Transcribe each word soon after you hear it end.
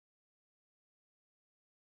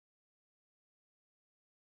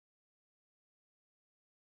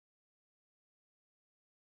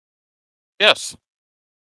Yes.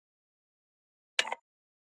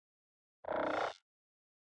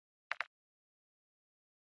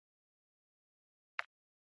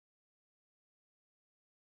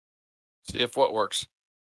 See if what works.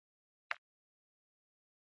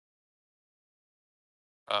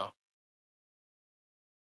 Oh.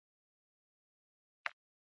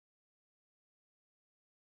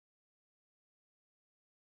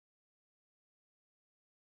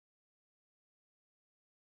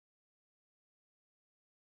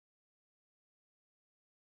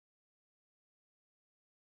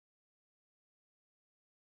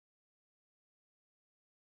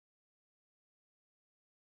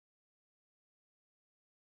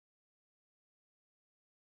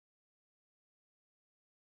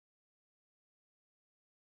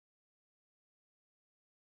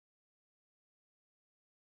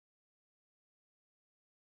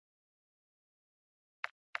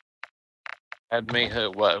 Add me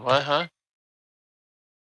who? What? What? Huh?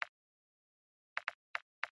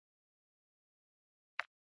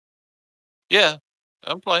 Yeah,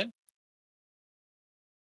 I'm playing.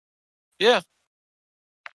 Yeah.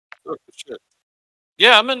 Sure.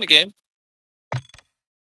 Yeah, I'm in the game.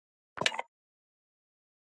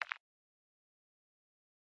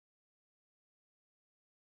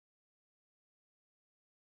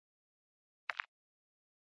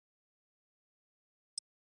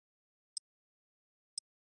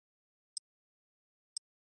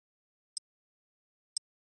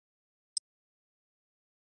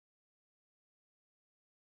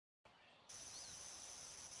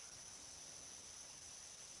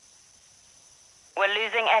 We're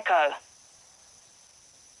losing Echo.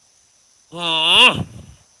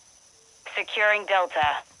 Securing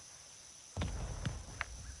Delta.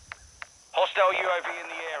 Hostile UAV in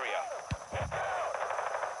the area.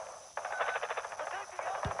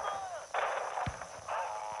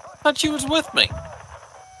 Thought she was with me.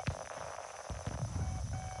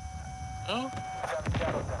 Oh.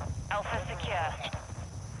 Alpha secure.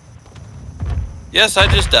 Yes, I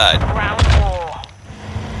just died. Round 4.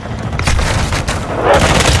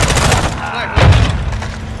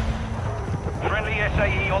 Friendly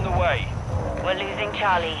SAE on the way. We're losing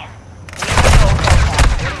Charlie. We control Delta.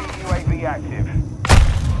 Enemy UAV active.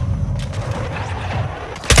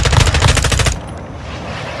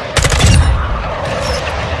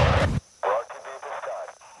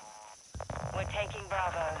 We're taking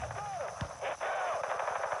Bravo.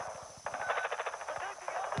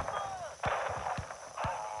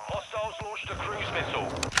 Hostiles launched a cruise missile.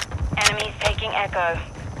 Enemies taking Echo.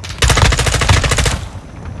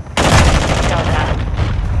 Delta.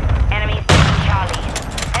 Enemies taking Charlie.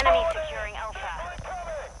 Enemy securing Alpha.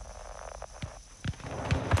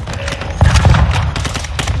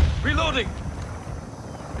 Reloading.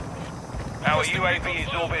 Our UAV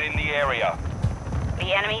is orbiting the area.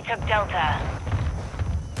 The enemy took Delta.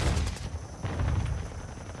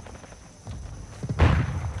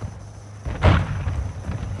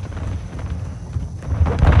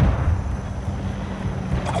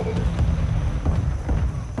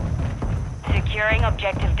 Securing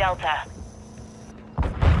objective Delta.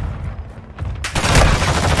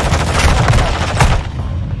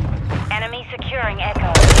 Enemy securing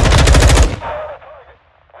Echo.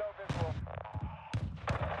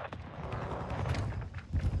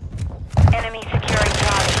 Enemy securing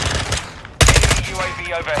Charlie. Enemy UAV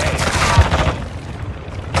overhead.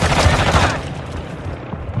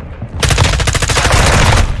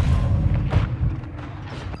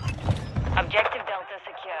 Objective Delta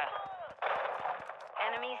secure.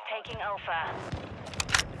 Enemies taking Alpha.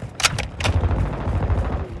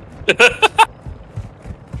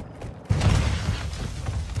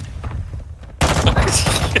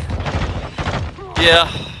 Yeah.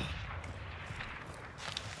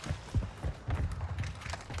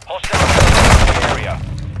 Hostile in the area.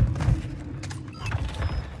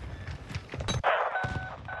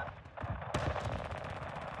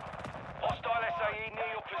 Hostile SAE near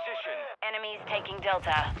your position. Enemies taking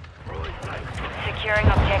Delta. Securing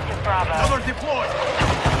objective Bravo. Cover deployed.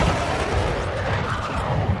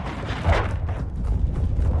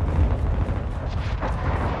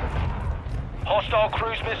 Hostile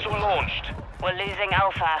cruise missile launched. We're losing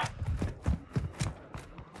Alpha.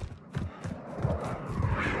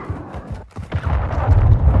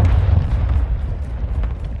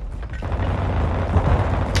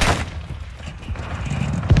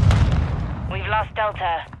 We've lost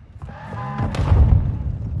Delta.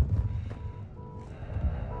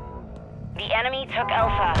 The enemy took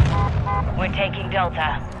Alpha. We're taking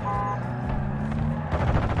Delta.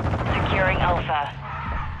 Securing Alpha.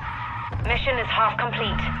 Mission is half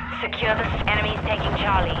complete. Secure the enemies taking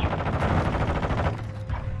Charlie.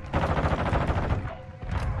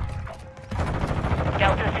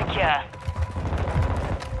 secure.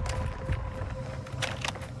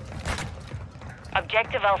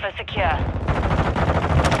 Objective Alpha secure.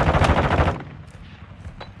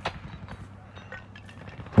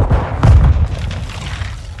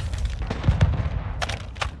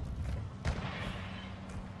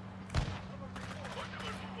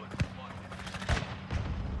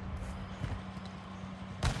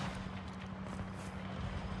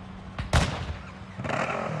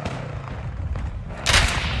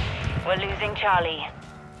 We're losing Charlie.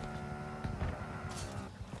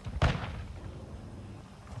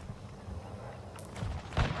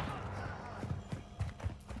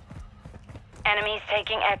 Enemies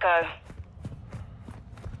taking Echo.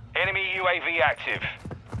 Enemy UAV active.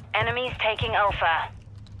 Enemies taking Alpha.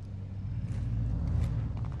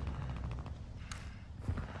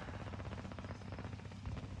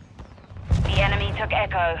 The enemy took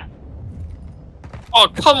Echo. Oh,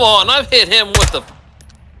 come on. I've hit him with the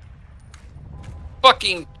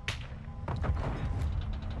fucking...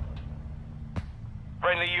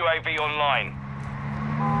 Friendly UAV online.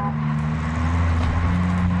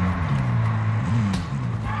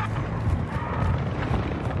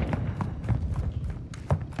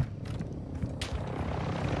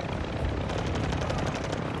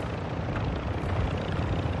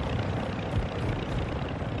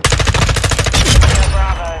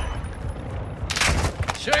 Bravo.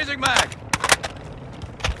 Chasing mag!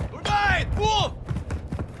 Right! Whoa!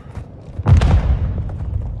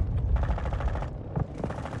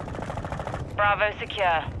 Bravo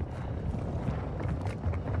secure.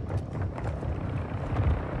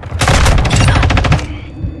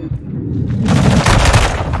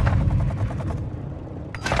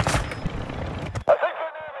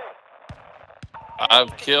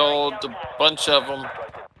 I've killed a bunch of them.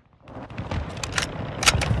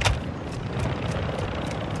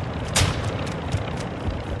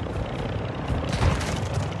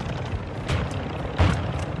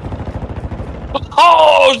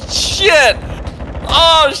 Oh, shit!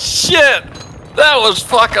 Oh, shit! That was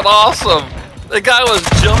fucking awesome! The guy was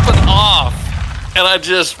jumping off, and I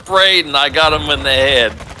just sprayed and I got him in the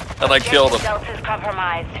head, and I killed him. Delta's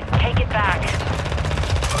compromised. Take it back.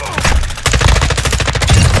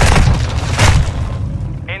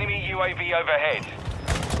 Enemy UAV overhead.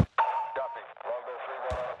 Copy. Longbow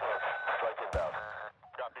 3-1 on approach. Strike inbound.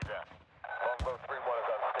 Copy that. Longbow 3-1 is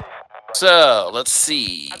on station. So, let's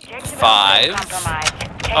see. Objective 5. compromised.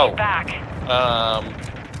 Take Oh. it back.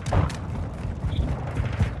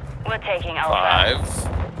 We're taking Alpha.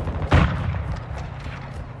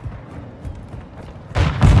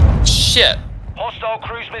 5. Shit. Hostile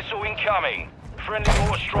cruise missile incoming. Friendly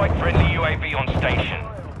mortar strike. Friendly UAV on station.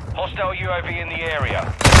 Hostile UAV in the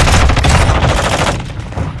area.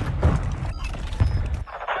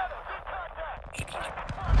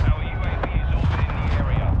 Our UAV is orbiting the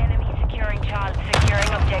area. Enemy securing Charlie.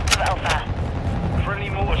 Securing objective Alpha. Friendly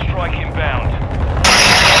mortar strike inbound.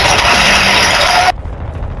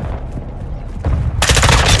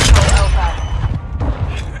 Control Alpha.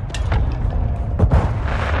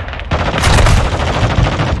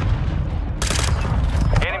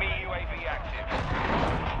 Enemy UAV active.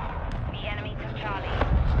 The enemy took Charlie.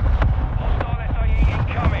 Hostile SIE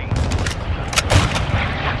incoming.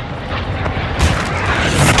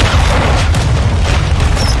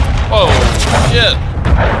 Oh, shit.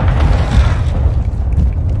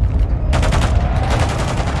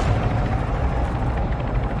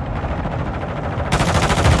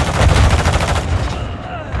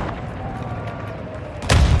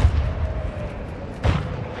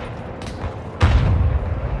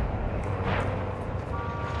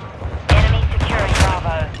 Enemy securing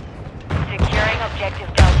Bravo. Securing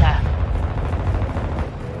objective Delta.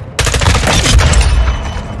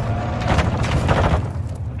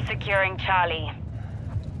 Securing Charlie.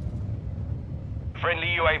 Friendly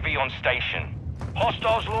UAV on station.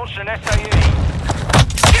 Hostiles launched an SAE.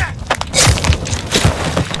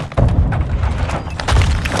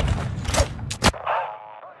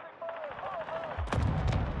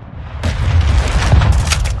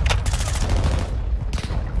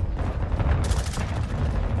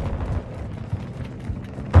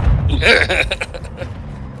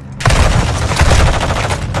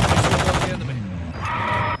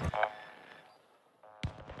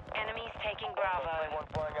 Enemies taking Bravo. One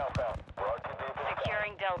flying outbound. We're RTB.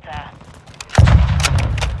 Securing Delta.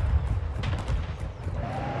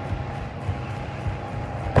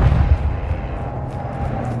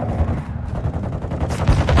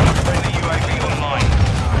 Friendly UAV online.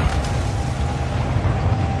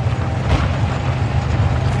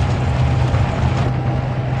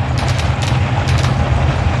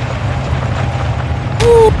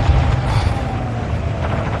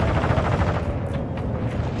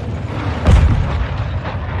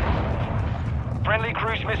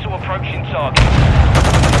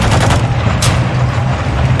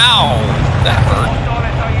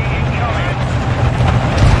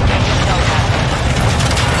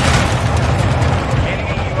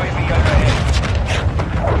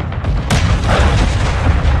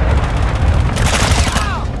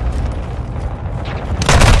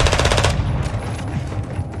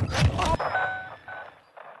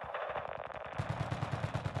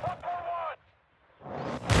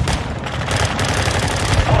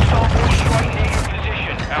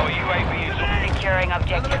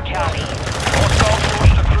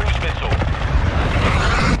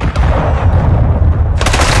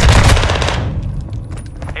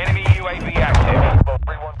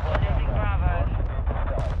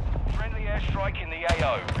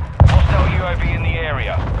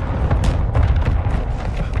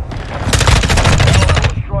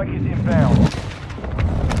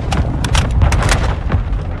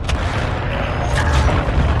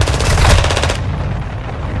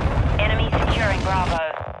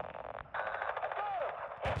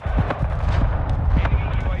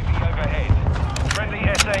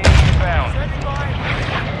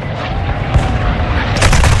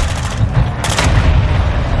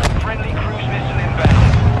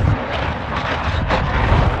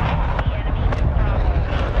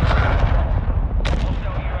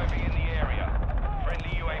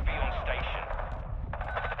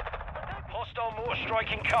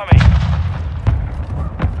 incoming.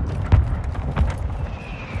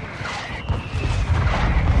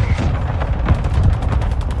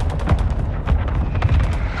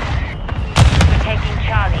 We're taking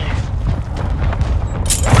Charlie.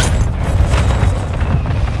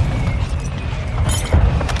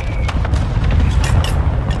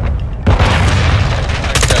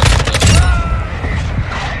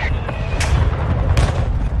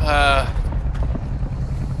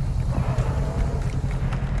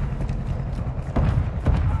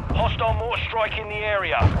 Hostile mortar strike in the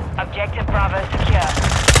area. Objective Bravo secure.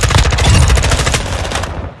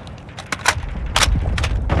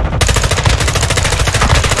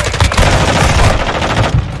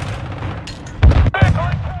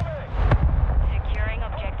 Securing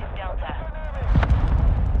objective Delta.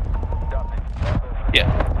 Yeah.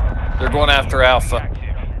 They're going after Alpha. Active.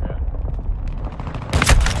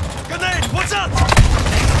 Grenade! What's up?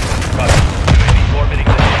 UAV orbiting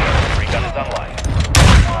the area. Recon is online.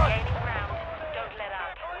 Gaining ground. Don't let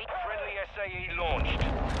up. Friendly SAE launched.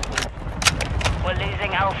 We're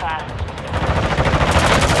losing Alpha.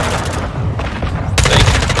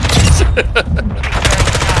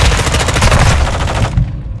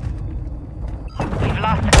 We've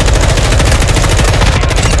lost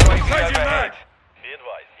UAV Changing overhead. mag. Be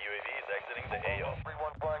advised, UAV is exiting the AO.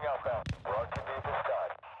 3-1 flying outbound. We're RTB this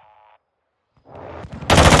time.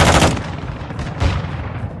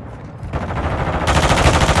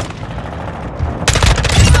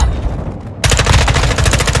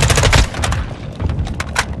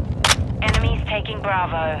 enemies taking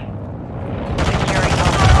Bravo. Securing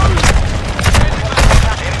Alpha.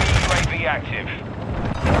 Enemy UAV active.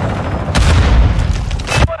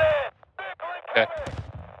 Okay.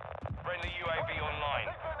 Friendly UAV online.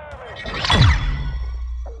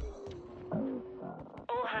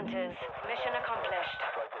 All hunters. Mission accomplished.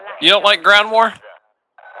 You don't like ground war?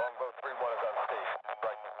 Longbow 3-1 is on station.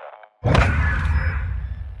 Right.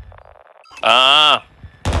 Ah.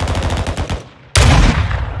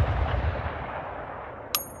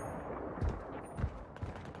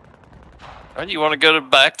 Well, you want to go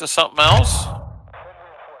back to something else?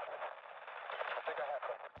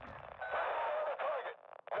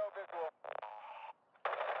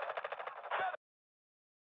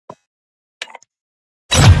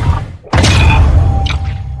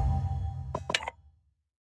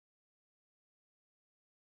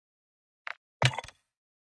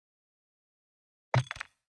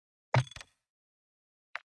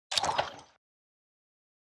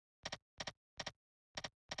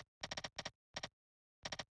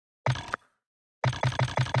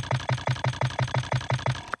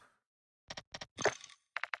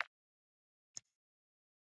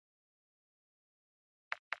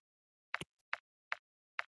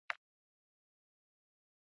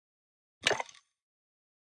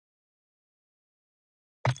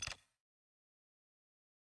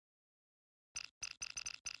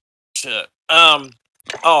 Shit.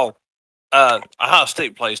 Ohio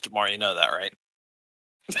State plays tomorrow. You know that, right?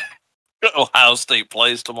 Ohio State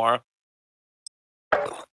plays tomorrow.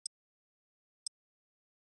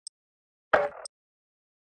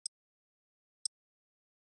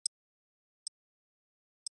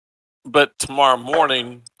 But tomorrow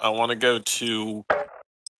morning, I want to go to,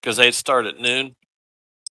 because they start at noon,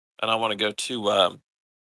 and I want to go to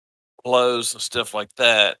Lowe's and stuff like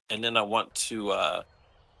that. And then I want to, I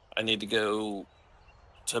need to go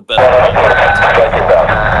to bed.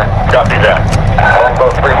 Copy that. Longbow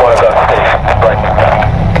 3-1 is on station. Right.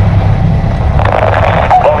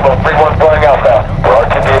 Longbow 3-1 flying outbound. We're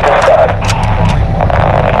RTB this side.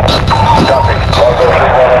 Copy. Longbow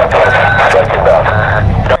 3-1 on approach. Strike inbound.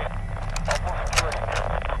 Copy.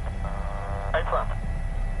 Hey, Prem.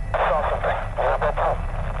 I saw something. Where about Prem?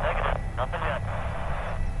 Negative. Nothing yet.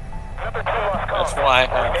 Number 2 lost call. That's why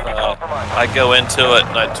I go into it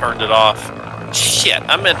and I turned it off. Shit,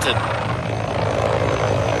 I meant to.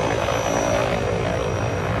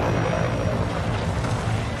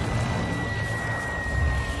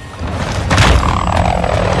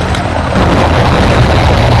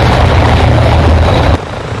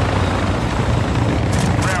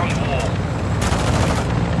 Ground war.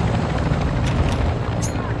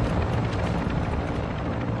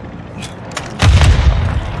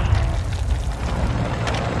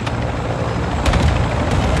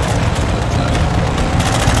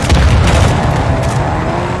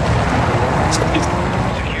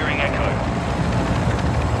 Securing Echo.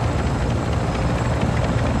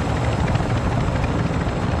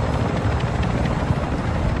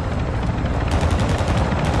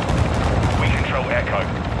 We control Echo.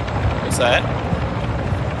 What's that?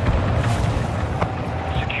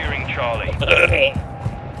 Securing Charlie.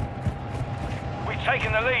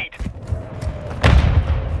 taking the lead.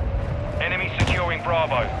 Enemy securing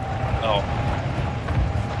Bravo. Oh.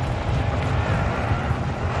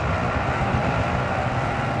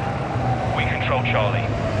 We control Charlie.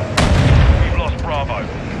 We've lost Bravo.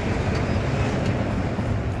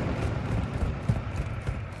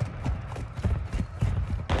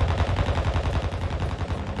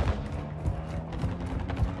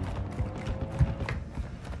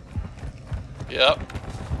 Yep.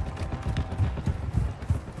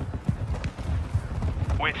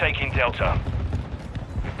 We're taking Delta.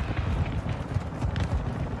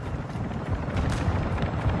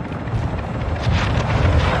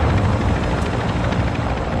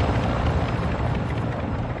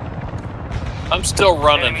 I'm still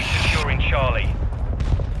running. Enemy securing Charlie.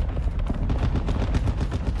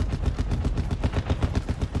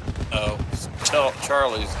 Oh,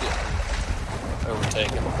 Charlie's getting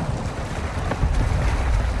overtaken.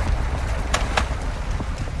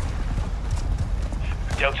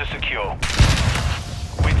 Delta secure.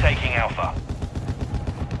 We're taking Alpha.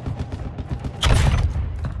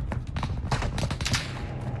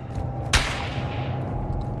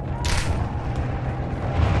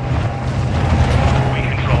 We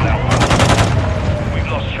control Alpha. We've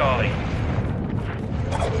lost Charlie.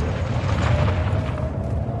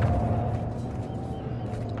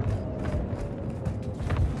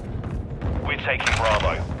 We're taking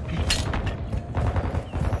Bravo.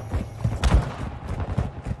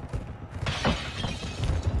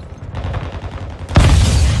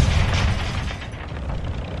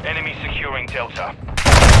 Enemy securing Delta.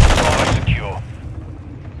 Bravo secure.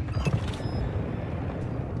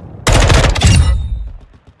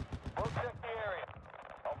 We'll check the area.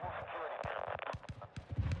 I'll move security.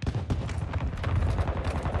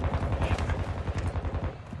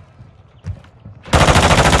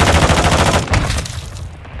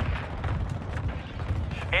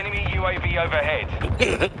 Enemy UAV overhead.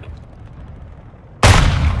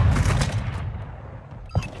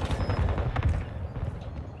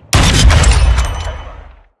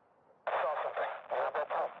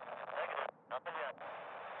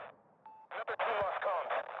 Number 2 lost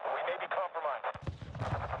comms. We may be compromised.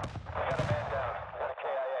 We got a man down. One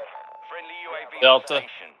KIA. Friendly UAV on Delta.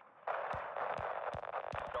 station.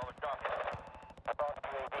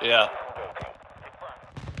 Yeah.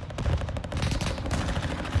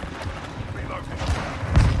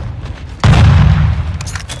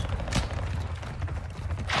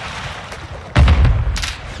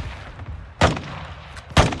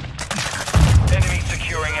 Enemy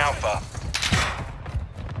securing Alpha.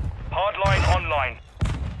 Hardline online.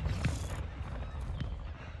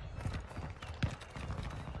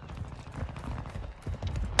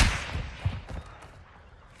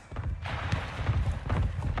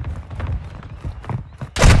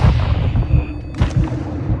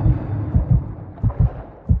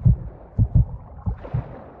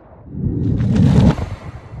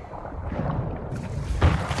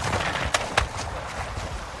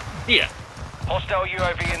 Yeah. Hostile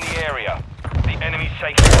UAV in the area. The enemy's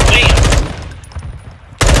taking.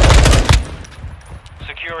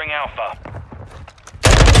 Securing Alpha.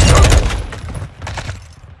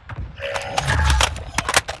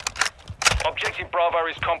 Objective Bravo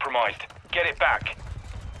is compromised. Get it back.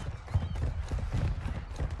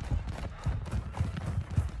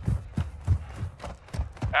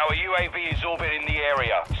 Our UAV is orbiting the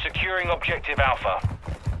area. Securing Objective Alpha.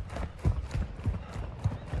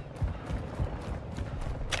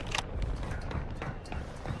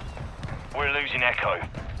 We're losing Echo.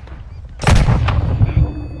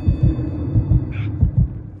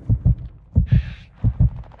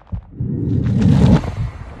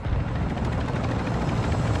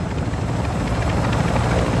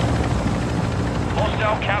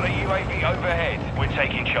 Hostile counter UAV overhead. We're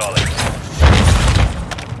taking Charlie.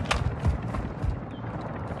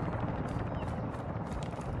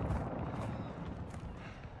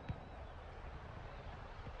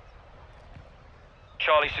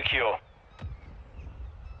 Charlie secure.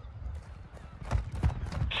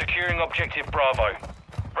 Securing Objective Bravo.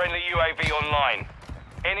 Friendly UAV online.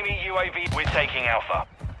 Enemy UAV, we're taking Alpha.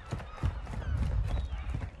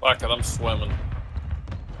 Fuck it, I'm swimming.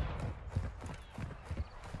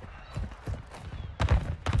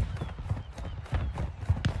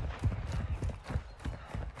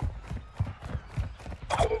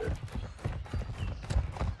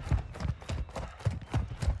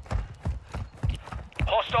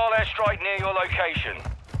 Hostile airstrike near your location.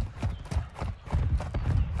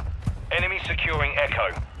 Enemy securing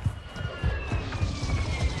Echo.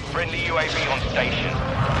 Friendly UAV on station.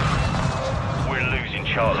 We're losing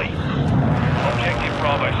Charlie. Objective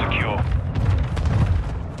Bravo secure.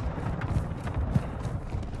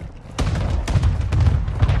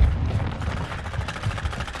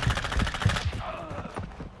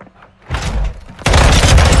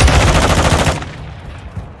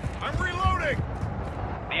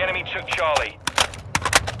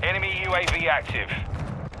 active.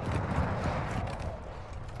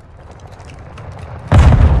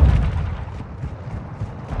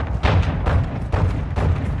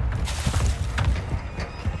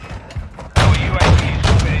 Our UAV is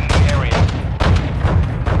in the area.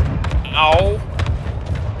 Ow.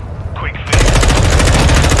 Quick fix.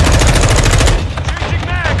 Changing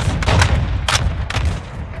mags!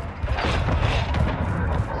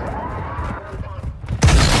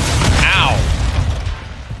 Ow.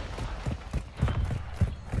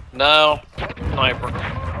 No. Sniper.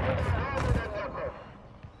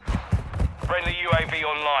 Friendly UAV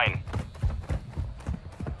online.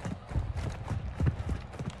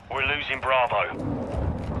 We're losing Bravo.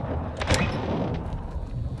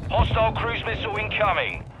 Hostile cruise missile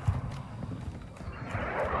incoming.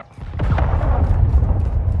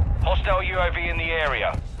 Hostile UAV in the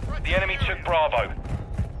area. The enemy took Bravo.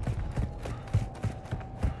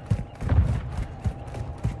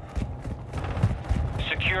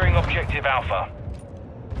 Securing objective Alpha.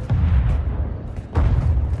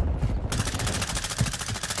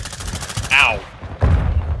 Ow.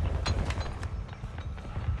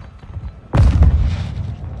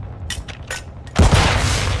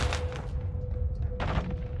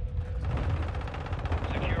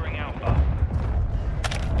 Securing Alpha.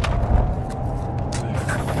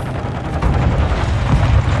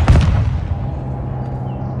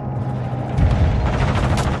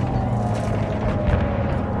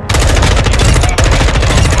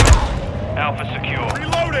 Alpha secure.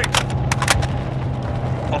 Reloading!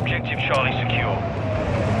 Objective Charlie secure.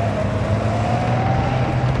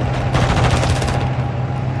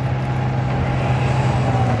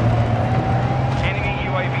 Enemy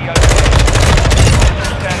UAV overhead.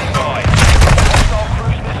 Standing by. Hostile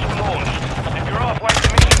cruise missile launched. If you're halfway to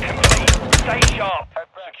mission complete, stay sharp.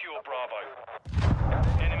 Secure Bravo.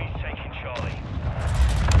 Enemies taking Charlie.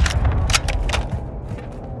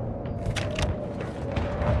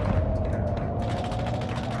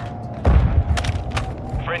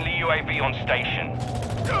 Friendly UAV on station.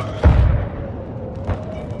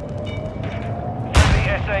 Friendly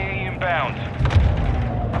SAE inbound.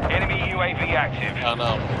 Enemy UAV active. Oh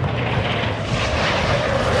no.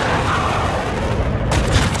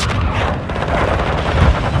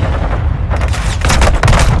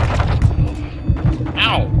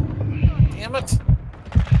 Ow. Damn it.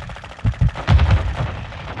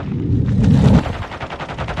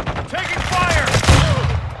 Taking fire!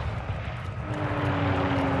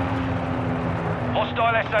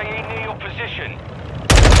 Hostile SAE near your position.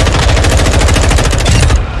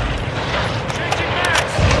 Changing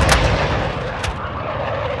mags!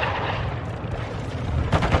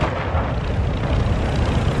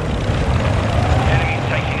 Enemy's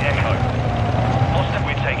taking Echo. Hostile,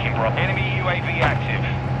 we're taking Bravo. Enemy UAV active.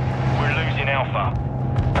 We're losing Alpha.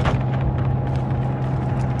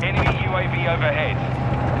 Enemy UAV overhead.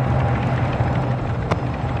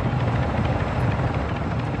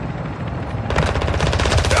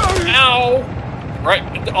 Ow! Right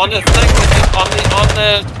on the thing, on the.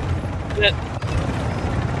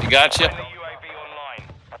 You gotcha. Friendly UAV online.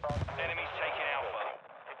 Enemy's taking Alpha.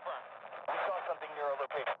 We saw something near our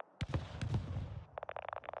location.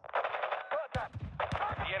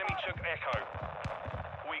 The enemy took Echo.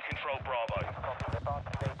 We control Bravo.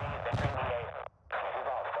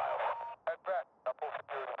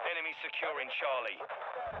 Enemy securing Charlie.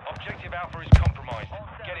 Objective Alpha is compromised.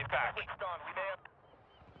 Get it back.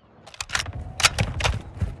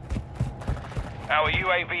 Our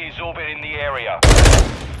UAV is orbiting the area.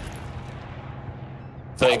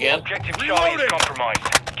 Say again. Objective Charlie is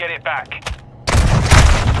compromised. Get it back.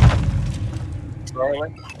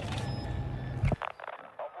 Charlie.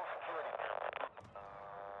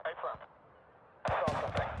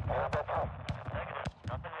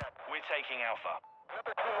 We're taking Alpha.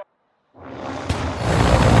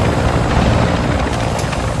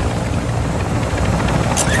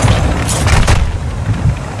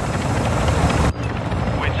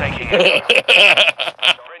 We're taking Alpha.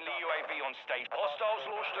 Friendly UAV on stage. Hostiles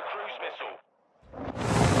launched a cruise missile.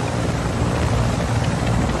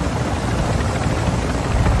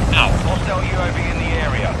 Ow. Hostile UAV in the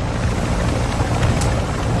area.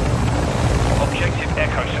 Objective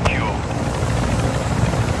Echo secure.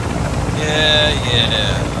 Yeah.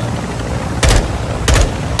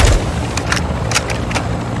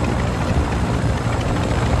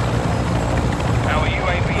 Our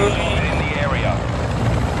UAV is in the area.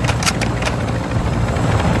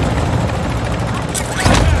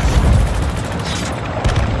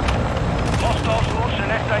 Hostiles launched an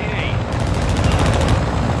SAE.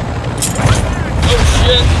 Oh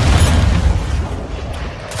shit!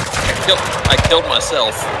 I killed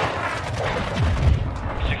myself.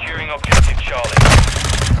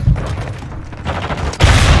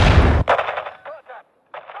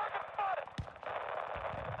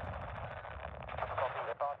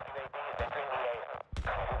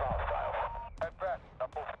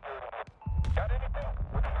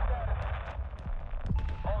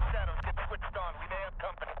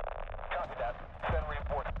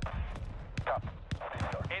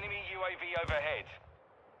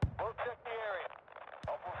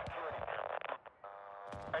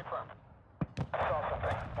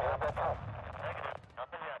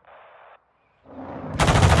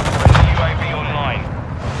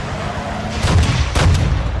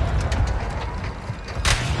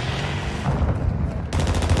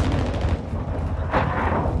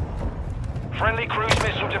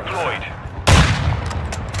 deployed.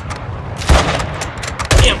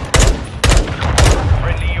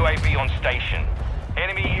 Friendly UAV on station.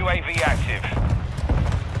 Enemy UAV active.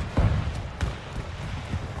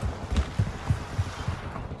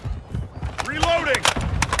 Reloading!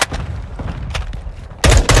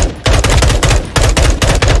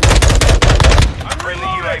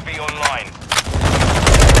 Friendly UAV online.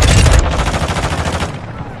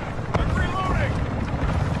 I'm reloading!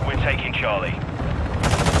 We're taking Charlie.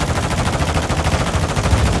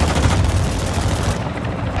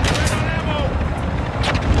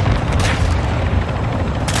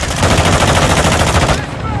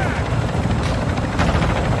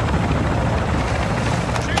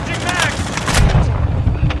 Changing back!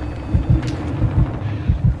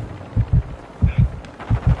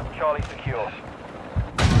 Charlie secure.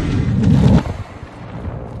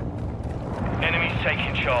 Enemies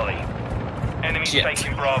taking Charlie. Enemies Shit.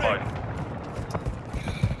 taking Bravo.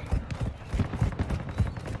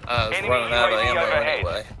 I was Enemy running out of UAV ammo overhead.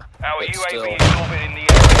 anyway. Our but UAV still. is orbiting the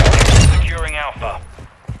area. Securing Alpha.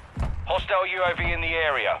 Hostile UAV in the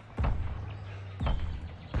area.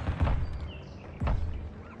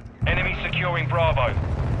 Enemy securing Bravo.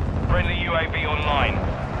 Friendly UAV online.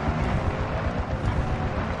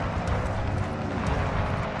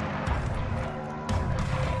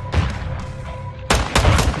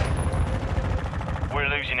 We're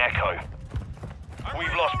losing Echo.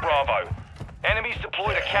 We've lost Bravo. Enemies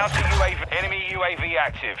deployed a counter UAV. Enemy UAV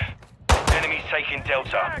active. Enemies taking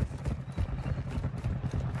Delta.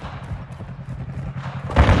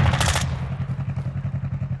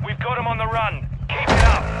 We've got them on the run. Keep it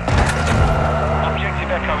up. Objective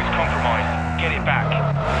Echo is compromised. Get it back.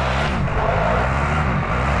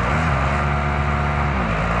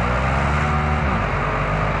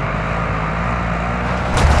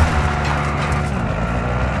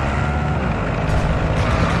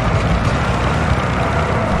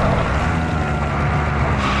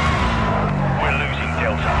 We're losing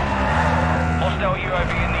Delta. Hostile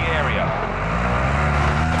UAV in the area.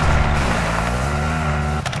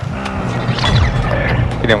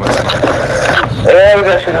 Yeah, we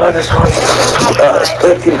got to know this one.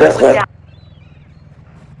 Split team deathmatch.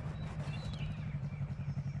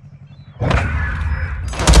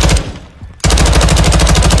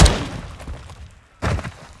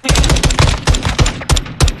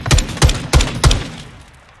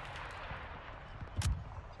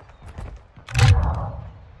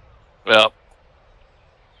 Yep.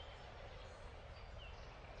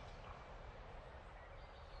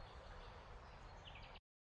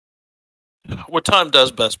 What time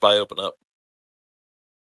does Best Buy open up?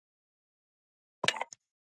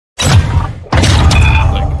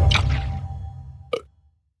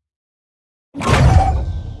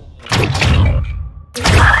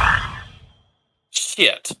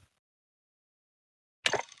 Shit.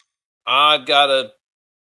 I gotta.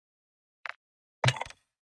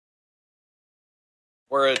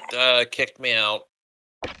 Where it kicked me out.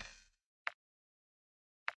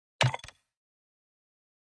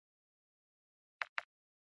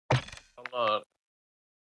 I'm not.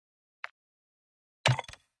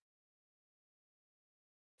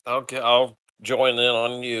 I'll join in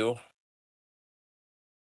on you.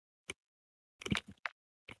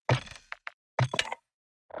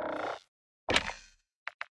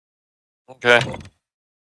 Okay.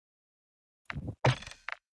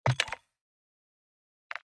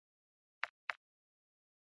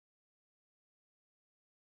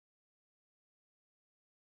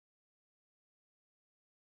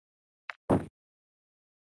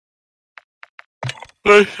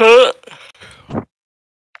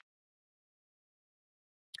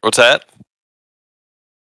 What's that?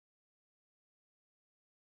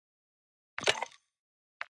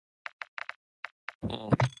 Hmm.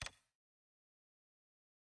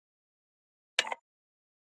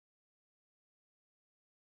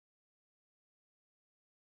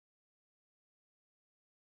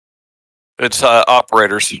 It's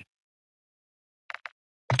operators.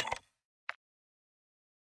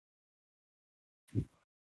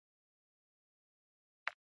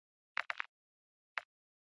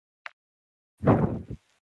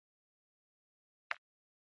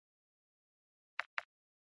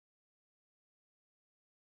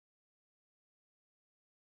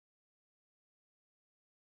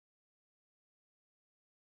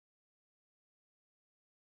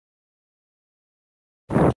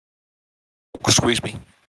 Squeeze me.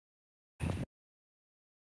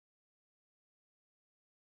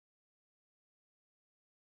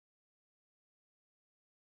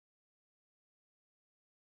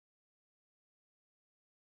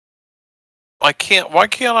 Why can't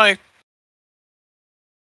I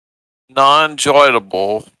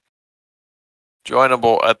Non-joinable.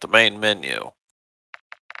 Joinable at the main menu.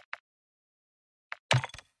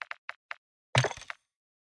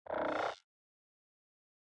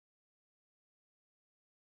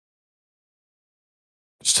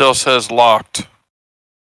 Still says locked.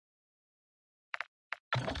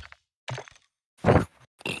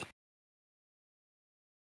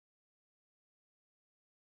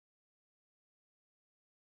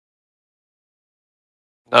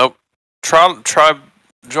 Nope. Try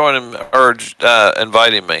joining or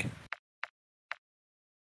inviting me.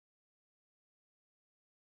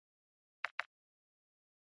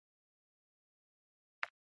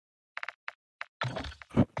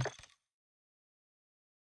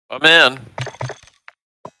 I'm in.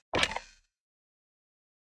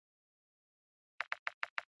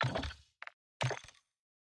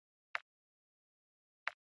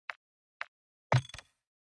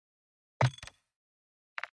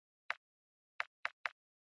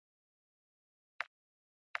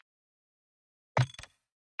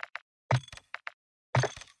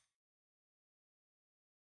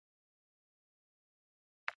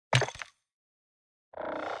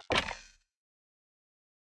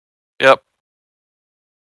 Yep.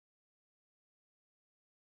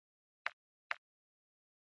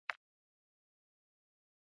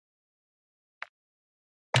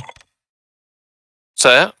 What's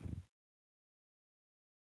that?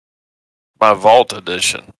 My Vault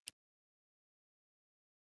Edition.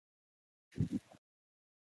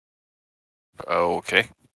 Oh, okay.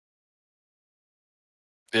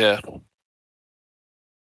 Yeah.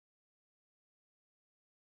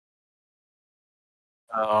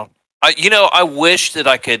 I wish that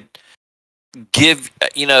I could give,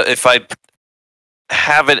 if I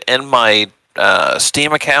have it in my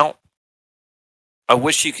Steam account, I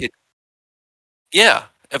wish you could. Yeah,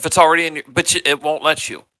 if it's already in your, but it won't let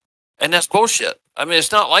you, and that's bullshit. I mean,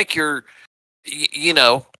 it's not like you're,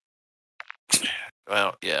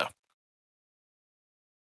 well, yeah.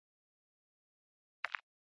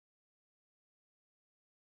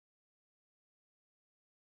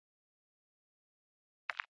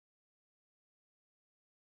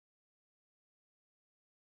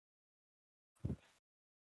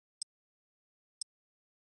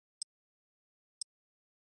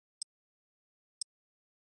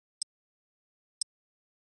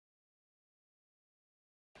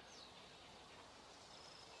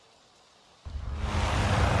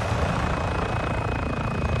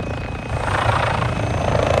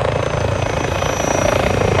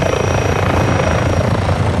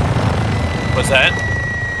 What's that?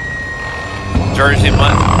 Jersey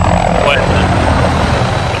month? What?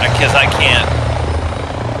 Because I can't.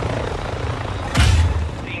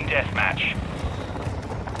 Team deathmatch.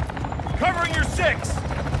 Covering your 6.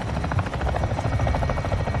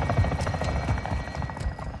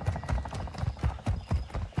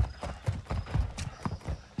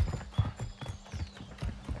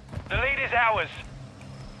 The lead is ours.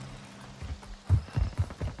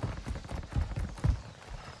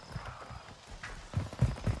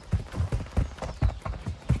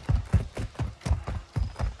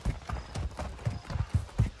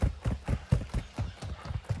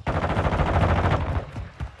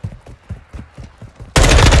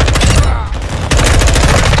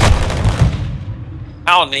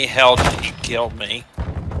 How in the hell did he kill me?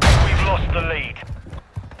 We've lost the lead.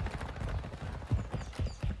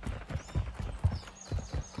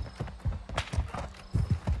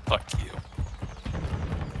 Fuck you.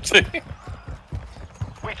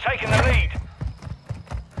 We've taken the lead.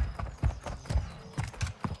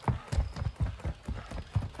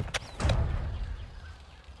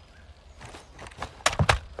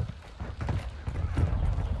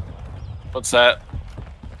 What's that?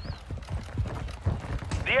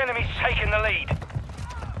 The enemy's taken the lead.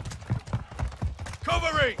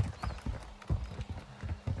 Covering!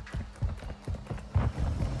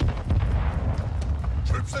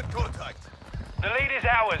 Troops in contact. The lead is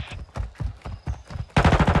ours.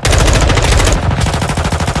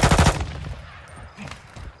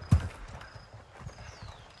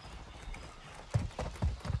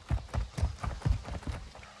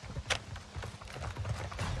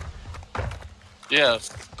 Yes.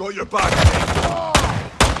 Got your back.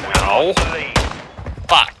 We've lost the lead.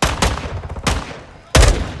 Fuck.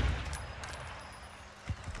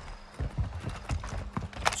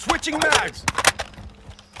 Switching mags.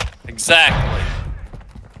 Exactly.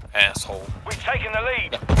 Asshole. We've taken the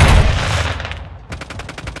lead.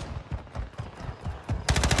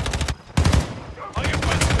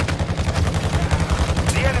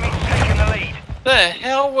 The enemy's taken the lead. The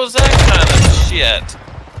hell was that kind of shit?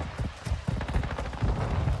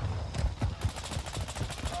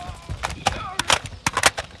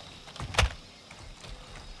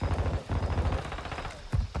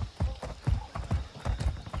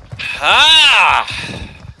 Ah!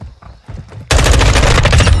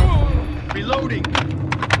 Reloading.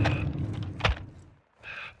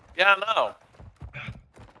 Yeah, I know.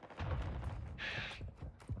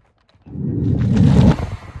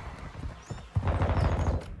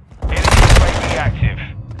 Enemy UAV active.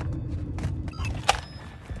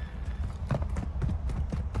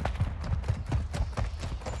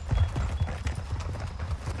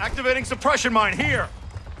 Activating suppression mine here.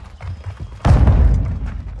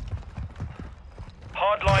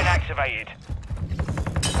 Hardline activated.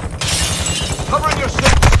 Covering your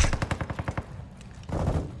six.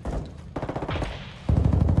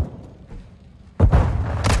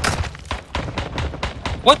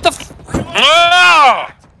 What the f-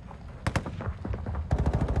 Ah!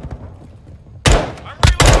 I'm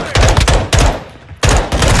reloading.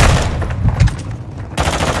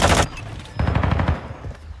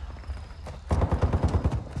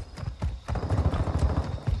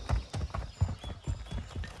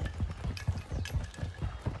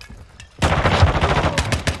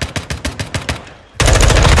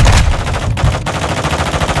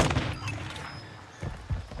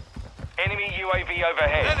 Enemy UAV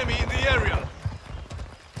overhead. Enemy in the area.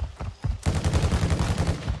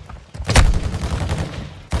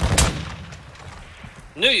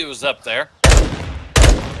 Knew you was up there.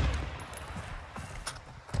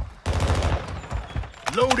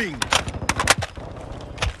 Loading.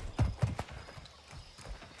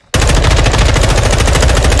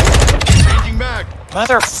 Changing mag.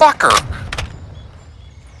 Motherfucker!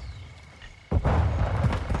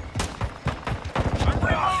 I'm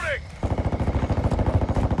reloading.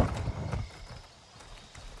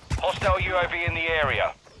 Hostile UAV in the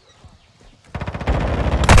area.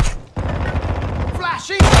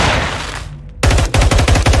 Flashing.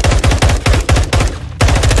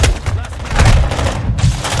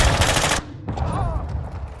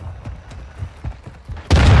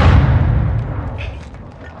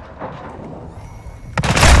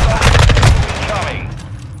 Incoming.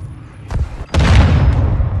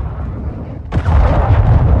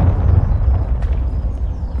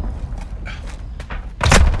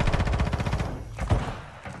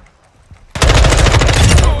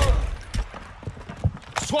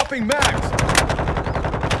 Swapping mags.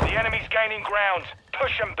 The enemy's gaining ground.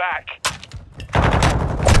 Push them back.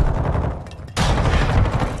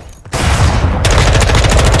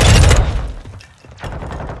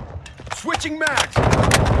 Switching mags.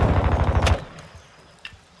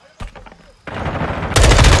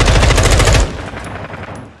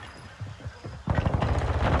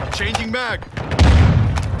 Changing mag.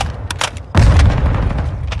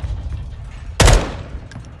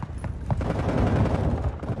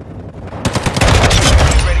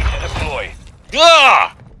 Ready to deploy.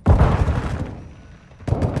 Ah!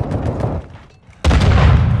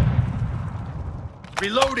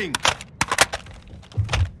 Reloading.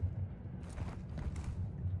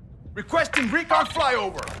 Requesting recon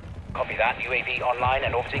flyover. Copy that. UAV online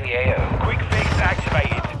and orbiting the AO. Quick fix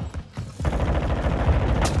activated.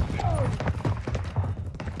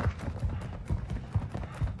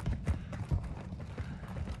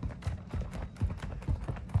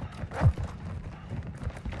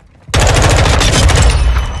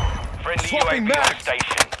 Friendly Swapping UAV on mags.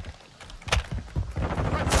 station.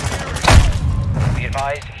 Be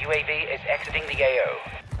advised, UAV is exiting the AO.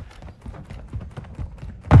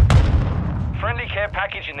 Friendly care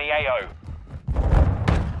package in the AO.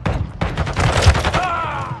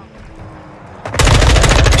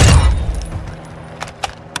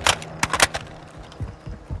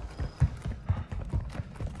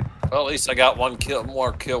 Well, at least I got one kill,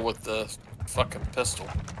 more kill with the fucking pistol.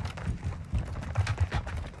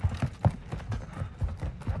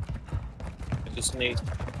 I just need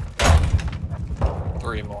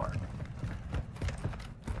 3 more.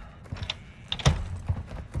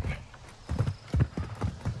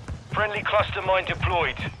 Friendly cluster mine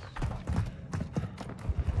deployed.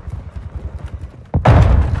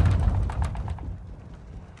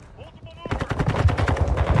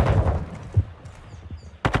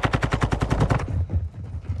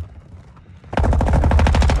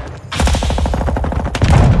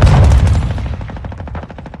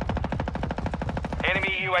 Enemy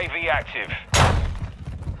UAV active.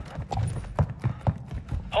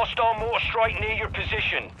 Hostile mortar strike near your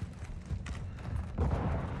position.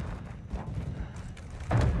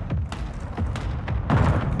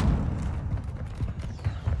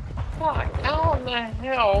 Fuck, how in the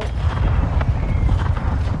hell?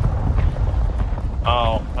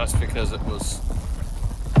 Oh, that's because it was...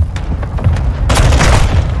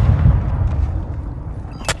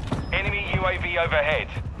 Enemy UAV overhead.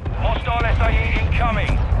 Hostile SAE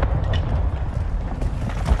incoming.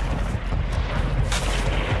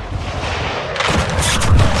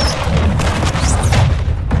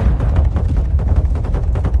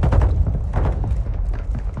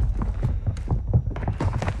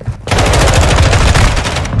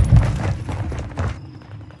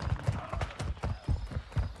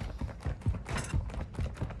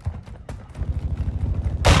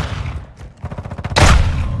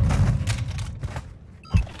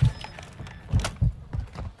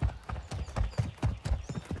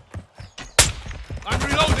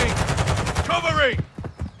 Firing!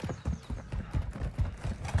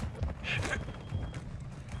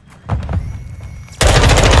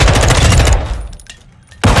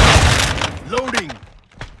 Loading!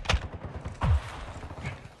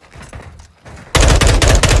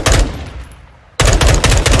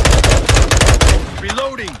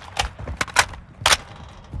 Reloading!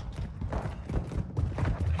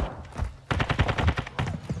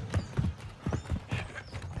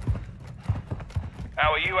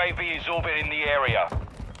 Our UAV is orbiting the area.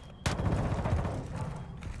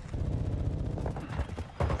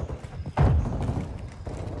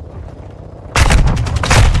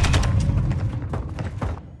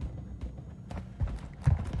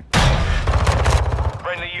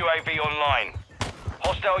 Friendly UAV online.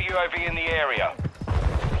 Hostile UAV in the area.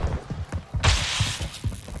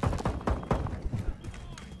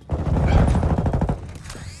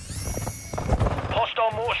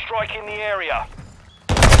 Hostile mortar strike in the area.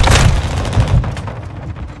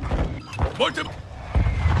 Point him!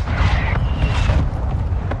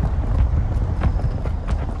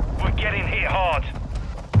 We're getting hit hard.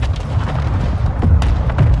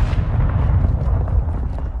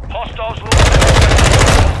 Hostiles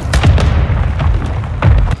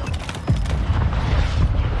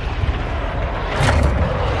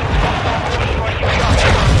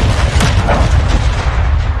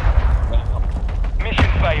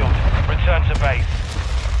Mission failed. Return to base.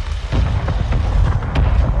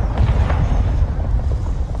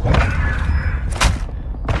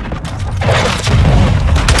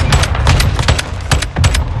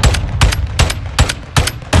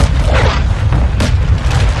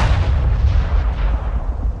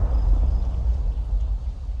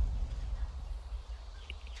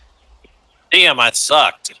 Damn, I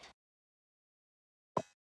sucked.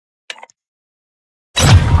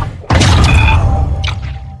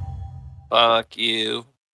 Fuck you.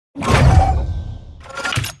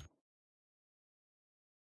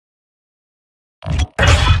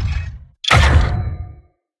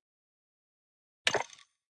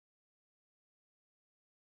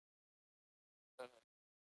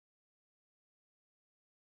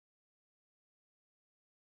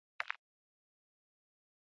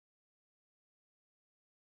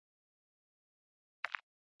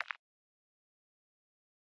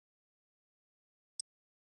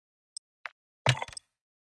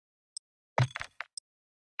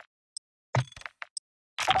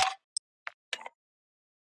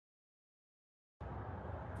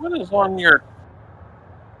 What is on your...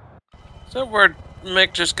 Is that where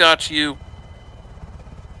Mick just got you?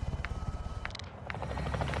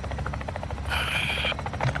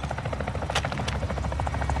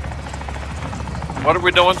 What are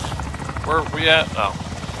we doing? Where are we at? Oh.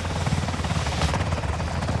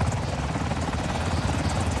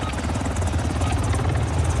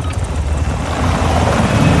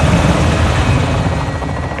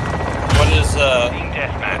 What is, Team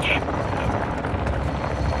deathmatch.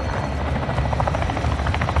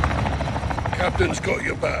 Captain's got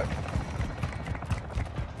your back.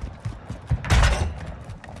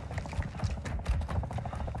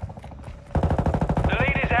 The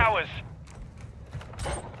lead is ours.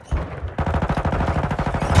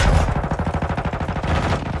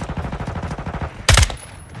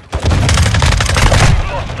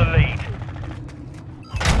 We've lost the lead.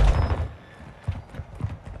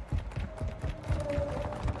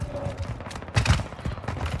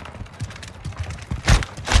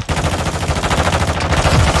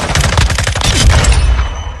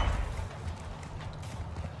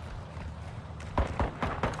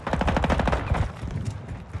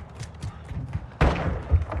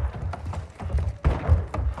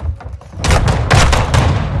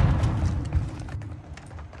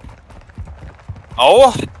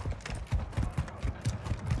 Oh?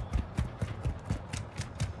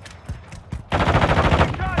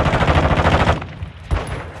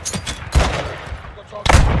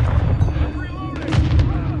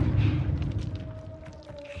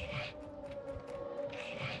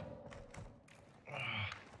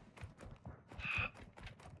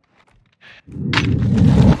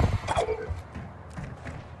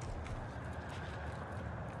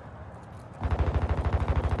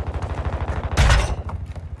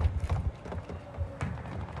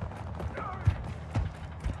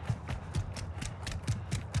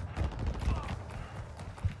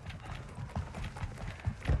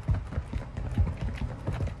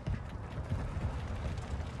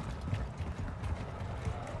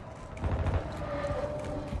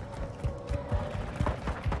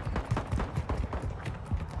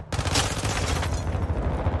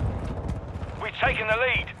 Taking the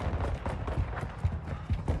lead.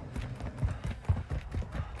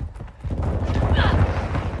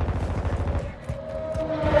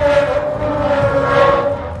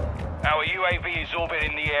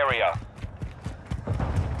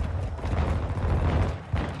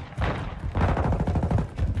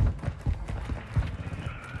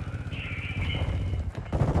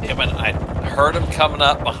 him, and I heard him coming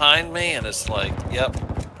up behind me, and it's like, yep.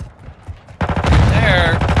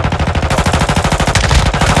 There.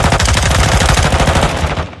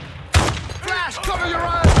 Flash, cover your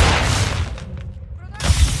eyes!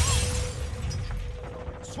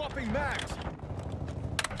 Swapping mags!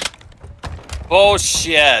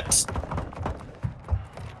 Bullshit.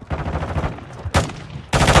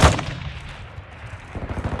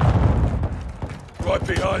 Right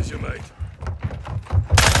behind you, mate.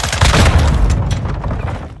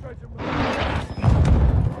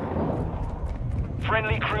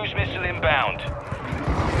 Friendly cruise missile inbound.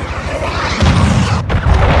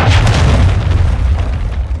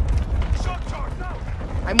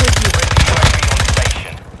 I'm with you. UAV on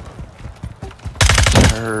station.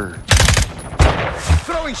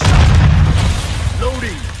 Throwing shot!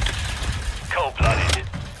 Loading! Cold-blooded.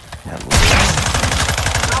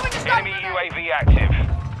 Enemy UAV active.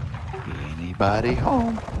 Anybody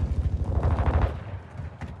home?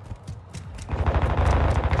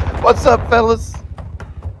 What's up, fellas?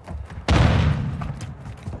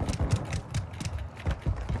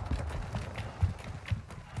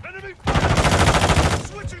 Enemy fire!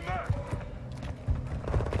 Switching back!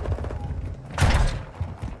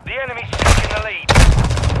 The enemy's taking the lead.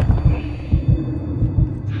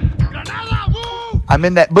 Granada, move! I'm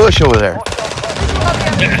in that bush over there.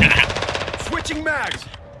 Switching mags!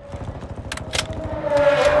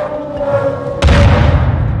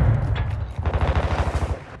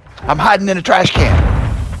 I'm hiding in a trash can.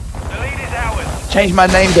 The lead is ours. Change my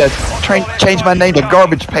name to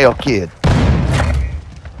Garbage Pail Kid.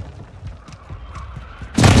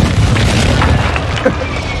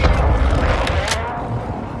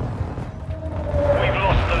 We've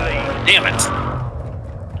lost the lead. Damn it.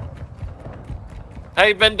 How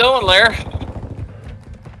you been doing, Larry?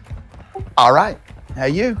 All right. How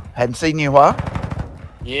you? Hadn't seen you in a while.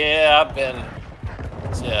 Yeah, I've been.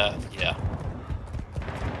 Yeah.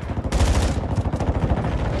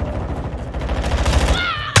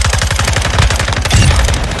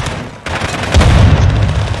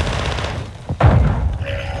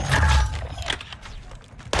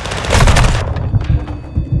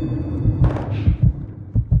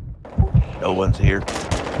 No one's here.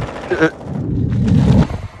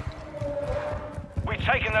 We've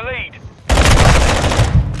taken the lead.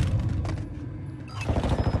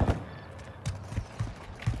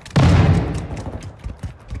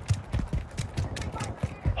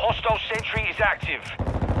 Hostile sentry is active.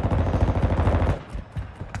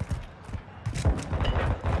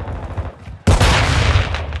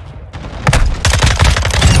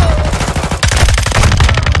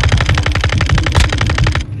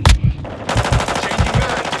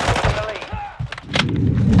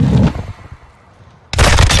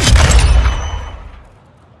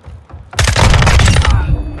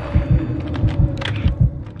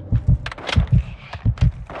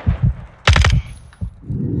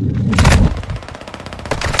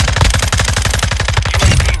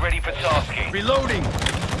 UAV ready for tasking. Reloading!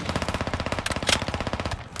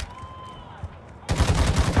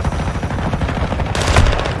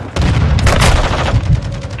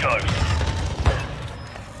 Close.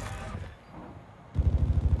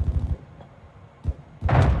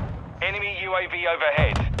 Enemy UAV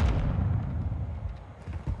overhead.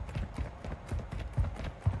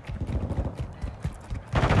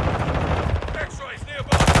 X-rays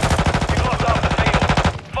nearby! We've lost half the field.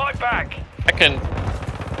 Fight back. I can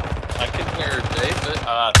hear David.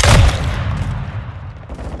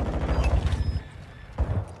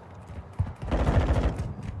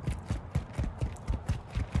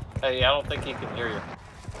 Hey, I don't think he can hear you.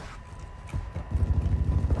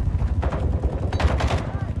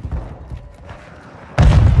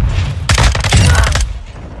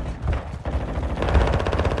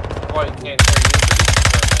 Why he can't hear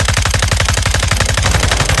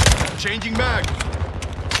you? Changing mag!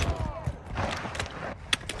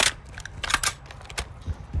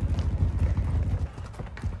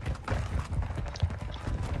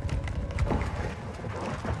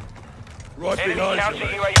 Right Enemy behind counter you,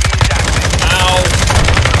 mate. UAV is active. Ow!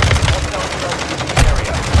 Hostile UAV in the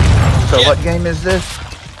area. So Yeah. what game is this?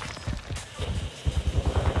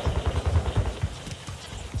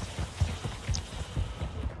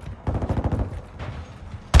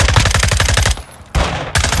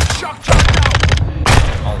 Shock down!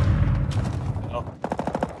 Oh.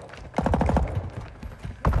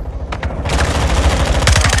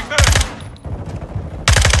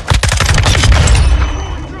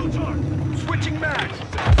 Switching mags!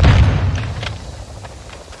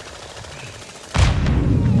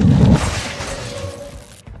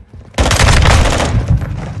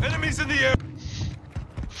 Enemies in the air!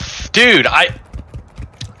 Dude,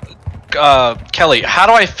 Kelly, how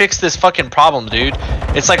do I fix this fucking problem, dude?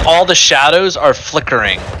 It's like all the shadows are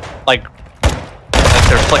flickering. Like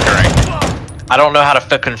they're flickering. I don't know how to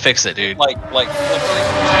fucking fix it, dude. Like flickering?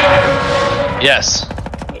 Yes.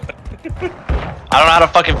 I don't know how to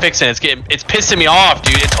fucking fix it. It's pissing me off,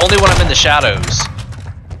 dude. It's only when I'm in the shadows.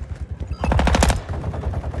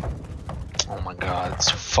 Oh my god, it's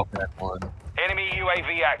so fucking annoying. Enemy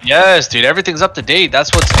UAV active. Yes, dude. Everything's up to date.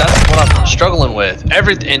 That's what I'm struggling with.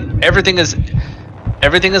 Everything is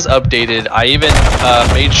updated. I even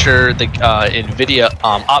made sure the NVIDIA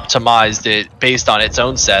optimized it based on its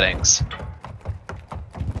own settings.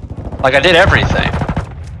 Like I did everything.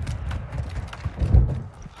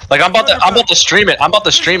 Like I'm about to stream it. I'm about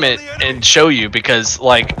to stream it and show you because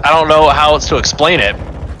like I don't know how else to explain it.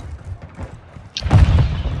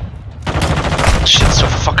 Shit's so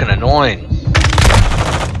fucking annoying.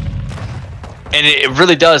 And it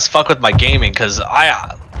really does fuck with my gaming because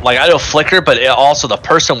I do flicker, but also the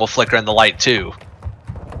person will flicker in the light too.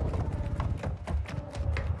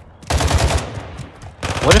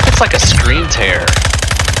 What if it's like a screen tear?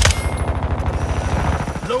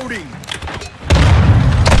 Loading.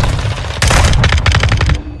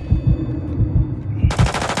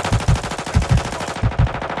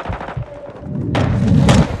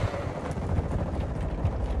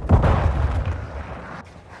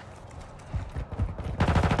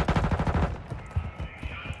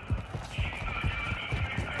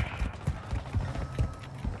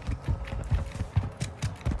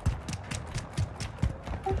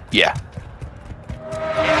 Yeah.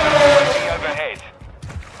 Overhead.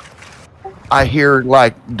 I hear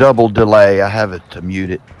like double delay. I have it to mute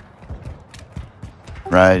it.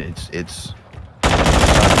 Right, it's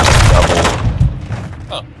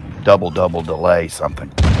double delay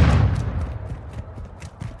something.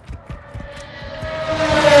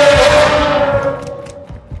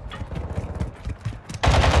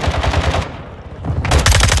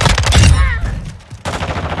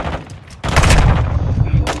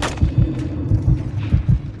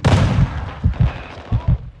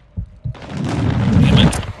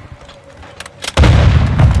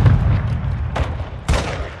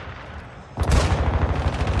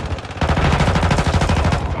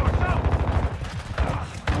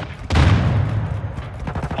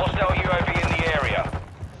 Hostile UAV in the area.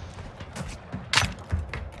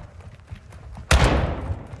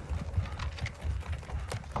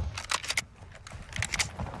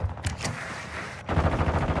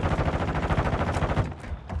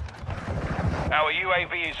 Our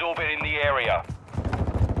UAV is orbiting the area.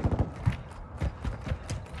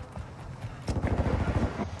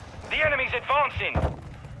 The enemy's advancing.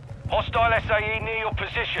 Hostile SAE near your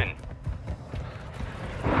position.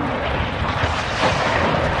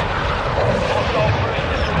 Hostile cruise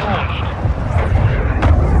missile launched.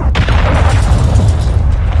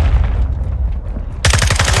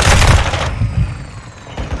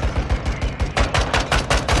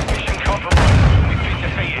 Mission compromised. We've been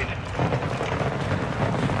defeated.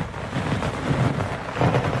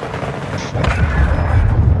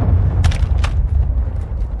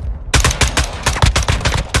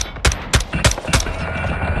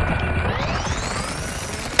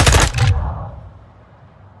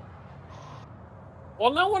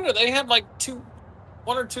 Well, no wonder they had like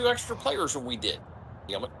one or two extra players than we did.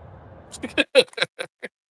 Damn it.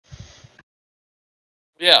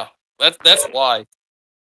 Yeah, that's why.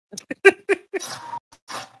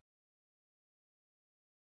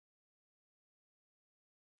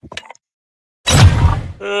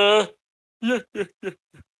 Yeah.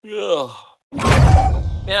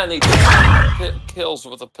 Yeah, I need kills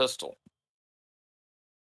with a pistol.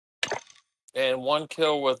 And one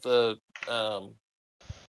kill with a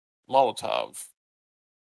Molotov.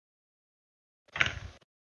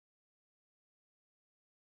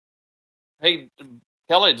 Hey,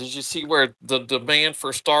 Kelly, did you see where the demand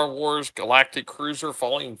for Star Wars Galactic Cruiser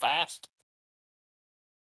falling fast?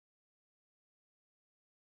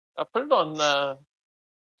 I put it on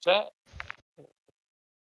chat.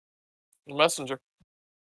 Messenger.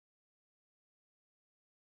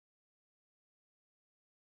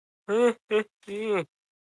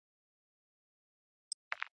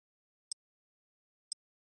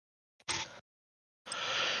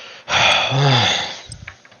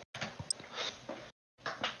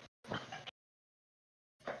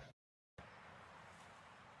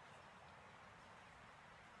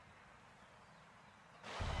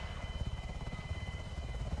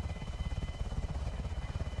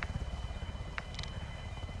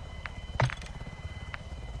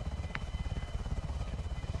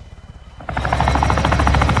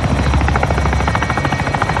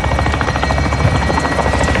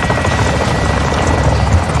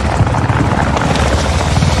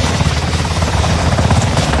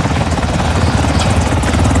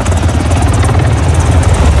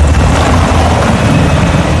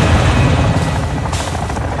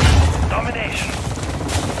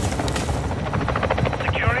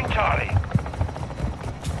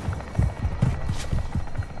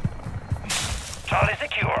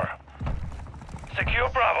 Secure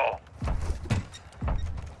Bravo.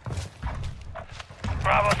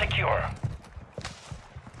 Bravo secure.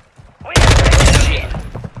 We have taken the lead.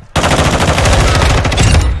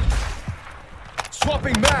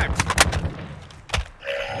 Swapping mags.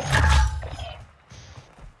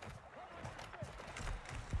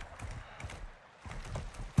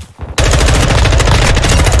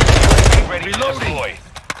 Ready to Reloading. deploy.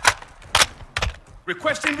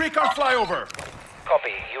 Requesting recon flyover.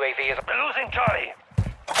 Copy. UAV is... We're losing Charlie.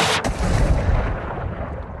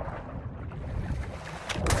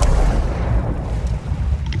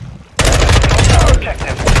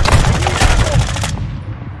 Objective.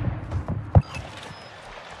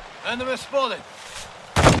 Enemy spotted.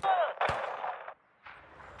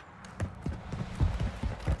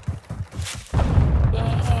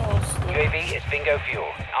 UAV is bingo fuel.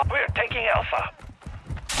 We're taking Alpha.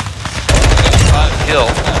 5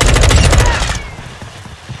 kills.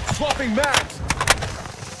 Swapping mags.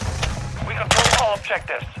 We control all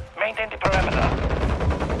objectives. Maintain the perimeter.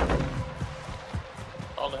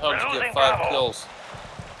 How the hell did you We're get losing 5 Bravo. kills?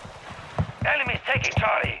 Enemies taking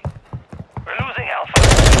Charlie. We're losing Alpha.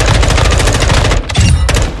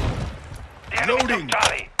 The enemy Loading. took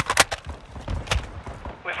Charlie.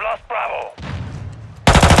 We've lost Bravo.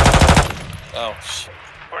 Oh, shit.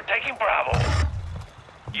 We're taking Bravo.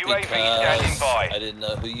 UAV Because standing by. I didn't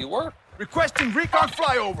know who you were. Requesting recon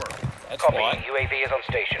flyover. That's Copy. why. UAV is on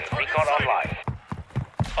station. Recon online.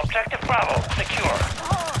 Objective Bravo secure.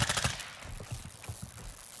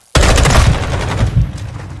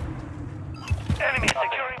 Enemy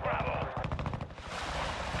securing Bravo.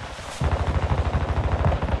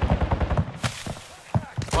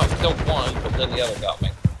 Well, I killed one, but then the other got me.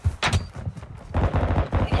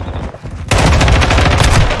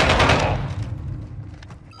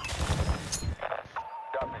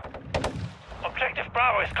 Objective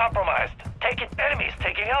Bravo is compromised. Taking enemies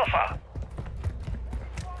taking Alpha.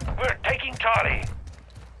 We're taking Charlie.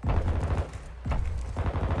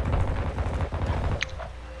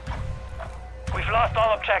 We've lost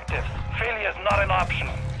all objectives. Failure is not an option.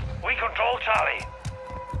 We control Charlie.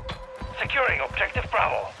 Securing objective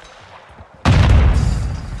Bravo.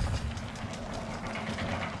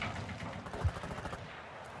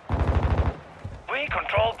 We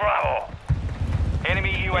control Bravo.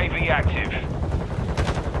 Enemy UAV active.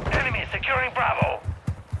 Enemy securing Bravo.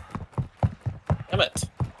 Damn it.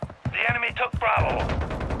 The enemy took Bravo.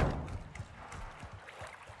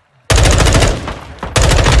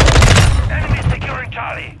 Enemy securing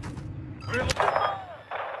Charlie.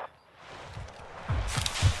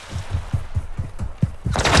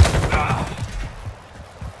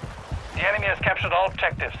 The enemy has captured all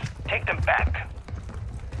objectives. Take them back.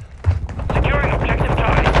 Securing objective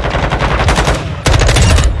Charlie.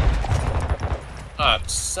 Ah,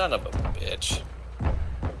 son of a bitch.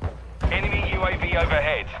 Enemy UAV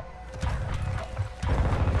overhead.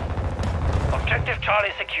 Objective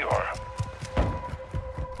Charlie secure.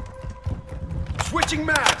 Switching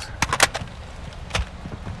mags.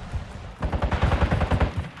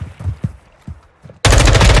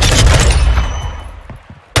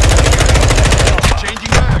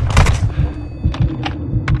 Changing mag.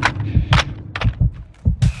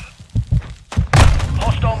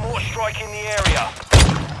 Hostile mortar strike in the area.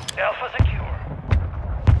 Alpha secure.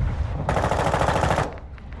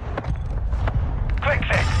 Quick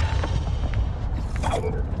fix.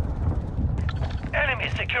 Enemy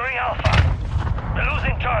securing Alpha. We're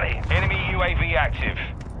losing Charlie. Enemy UAV active.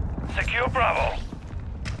 Secure Bravo.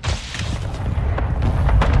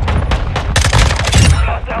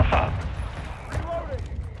 Lost Alpha.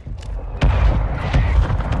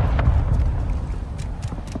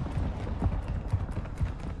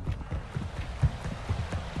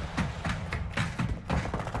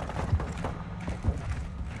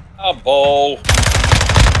 Ah, bull.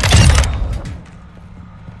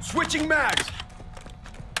 Switching mags.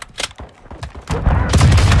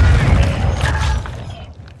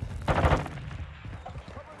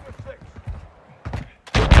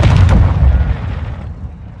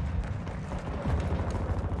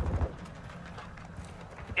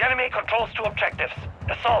 The enemy controls 2 objectives.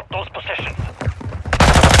 Assault those positions.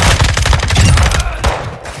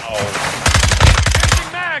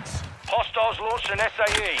 Changing mags. Hostiles launched an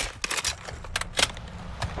SAE.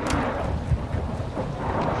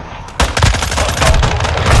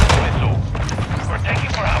 We're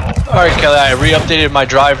taking Bravo. Alright, Kelly, I re-updated my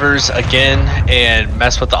drivers again and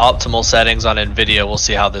messed with the optimal settings on NVIDIA. We'll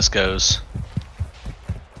see how this goes.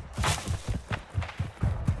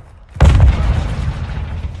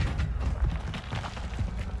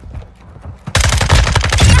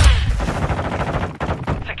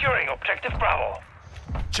 Securing objective Bravo.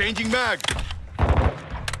 Changing mag.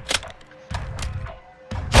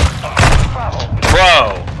 Bravo.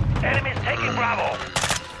 Bro. Enemies taking Bravo.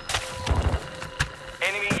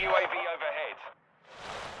 Enemy UAV overhead.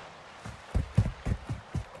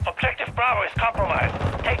 Objective Bravo is compromised.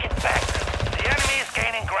 Take it back. The enemy is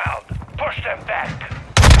gaining ground. Push them back.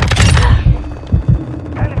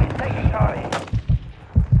 Enemies taking Charlie.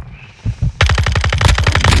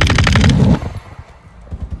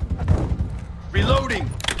 Reloading.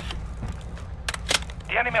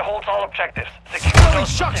 The enemy holds all objectives. Secure Throwing those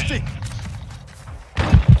shock positions. stick.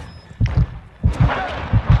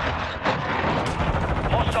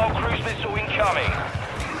 Hostile cruise missile incoming.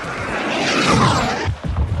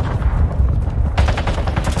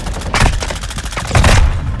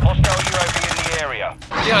 Hostile UAV in the area.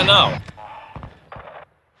 Yeah, I know.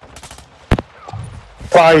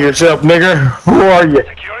 Fire yourself, nigger. Who are you?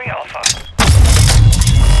 Securing Alpha.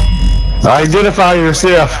 Identify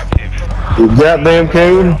yourself. Active. You goddamn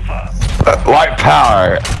coon. Alpha. White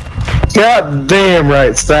power. Goddamn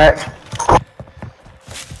right, Stack.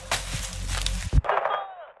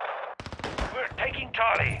 We're taking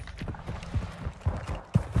Charlie.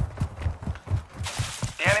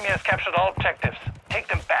 The enemy has captured all objectives. Take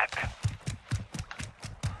them back.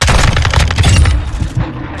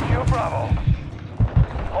 Secure Bravo.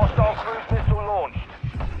 Hostile cruise missile launched.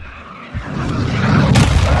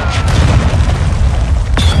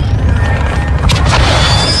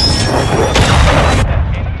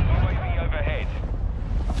 Enemy UAV overhead.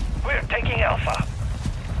 We're taking Alpha.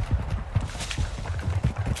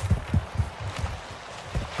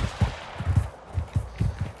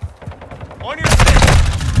 On your stick.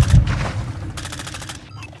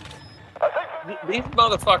 These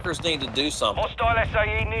motherfuckers need to do something. Hostile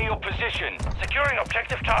SAE near your position. Securing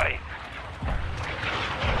objective Charlie.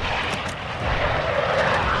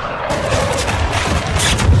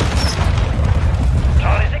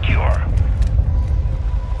 Charlie secure.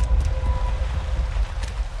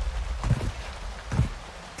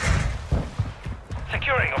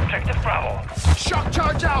 Securing objective Bravo. Shock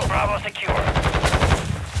charge out. Bravo secure.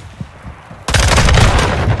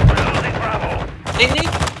 We're losing Bravo. They need.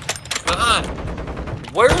 God,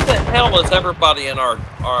 where the hell is everybody in our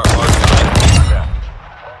side?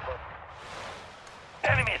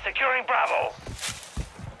 Enemy securing Bravo.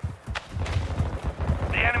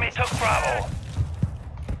 The enemy took Bravo.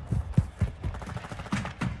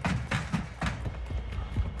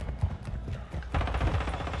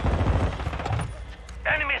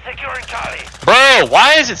 Enemy securing Charlie. Bro,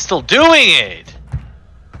 why is it still doing it?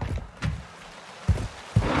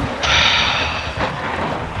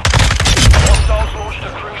 Hostiles launched a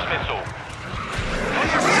cruise missile.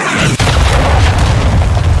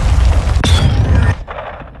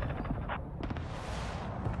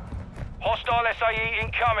 Hostile SAE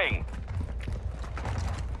incoming.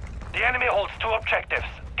 The enemy holds 2 objectives.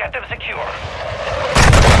 Get them secure.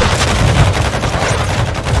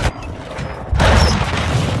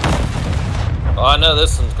 Oh, I know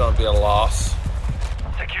this one's gonna be a loss.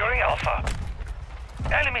 Securing Alpha.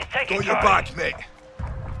 Enemies taking Go your Charlie. box, mate.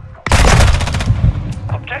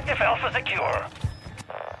 Objective Alpha secure.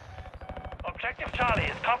 Objective Charlie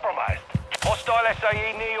is compromised. Hostile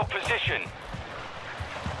SAE near your position.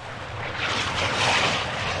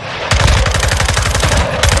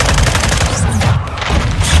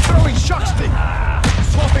 Throwing shock stick.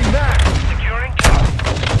 Swapping mag. Securing Charlie.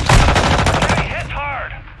 Getting hit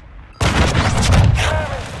hard.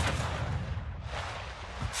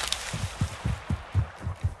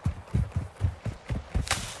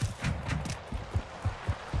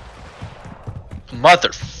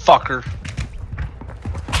 Motherfucker.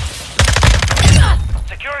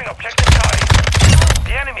 Securing objective Charlie.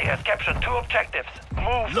 The enemy has captured 2 objectives.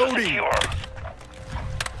 Move Loading. to secure.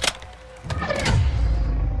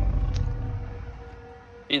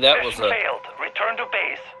 See, that was Mission failed. Return to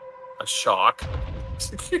base. a shock.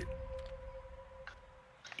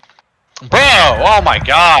 Bro, oh my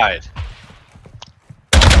god.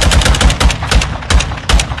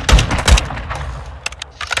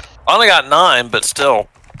 I only got 9, but still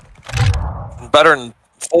better than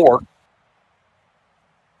 4.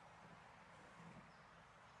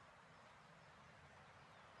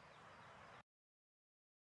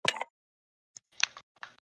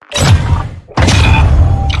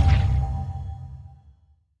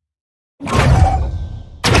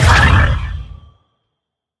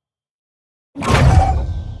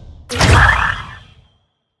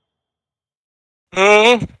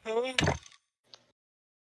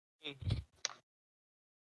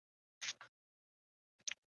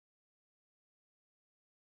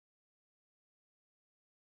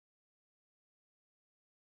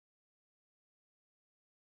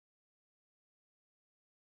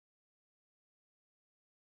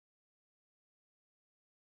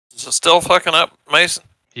 Is it still fucking up, Mason?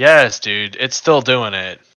 Yes, dude, it's still doing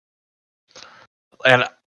it. And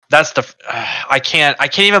that's the I can't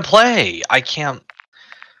even play. I can't.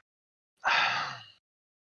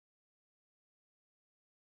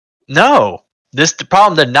 No, the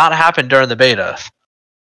problem did not happen during the beta.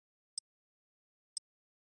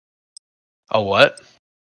 Oh, what?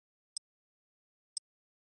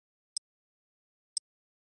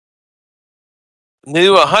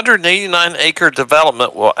 New 189-acre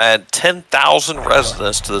development will add 10,000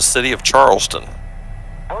 residents to the city of Charleston.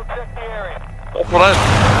 We'll check the area. That's what I...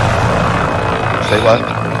 Say what?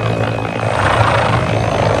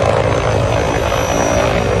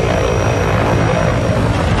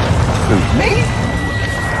 Who, me?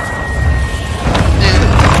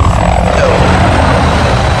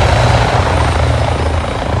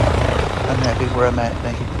 I'm happy where I'm at,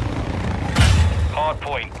 thank you. Hard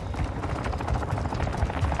point.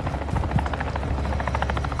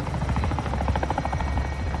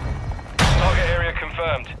 Target area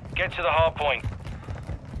confirmed. Get to the hard point.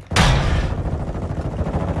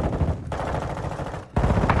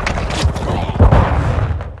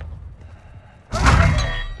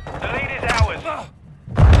 The lead is ours.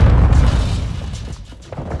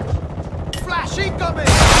 Flash incoming!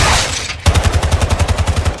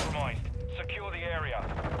 Compromised. Secure the area.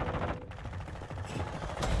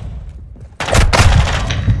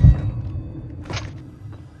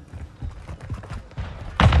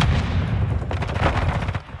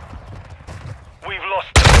 We've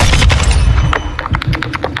lost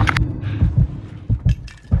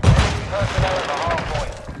personnel at the hard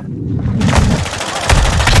point.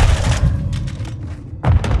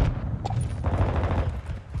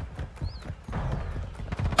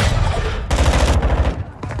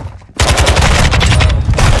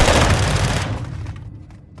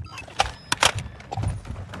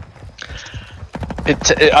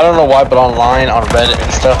 I don't know why, but online on Reddit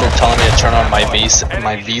and stuff, they're telling me to turn on my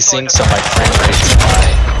VSync, so my frame rates,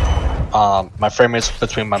 my frame rates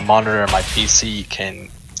between my monitor and my PC can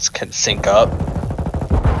sync up.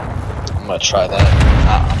 I'm gonna try that.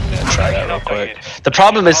 I'm gonna try that real quick. The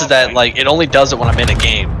problem is that like it only does it when I'm in a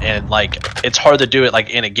game, and like it's hard to do it like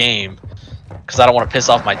in a game because I don't want to piss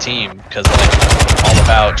off my team because like I'm all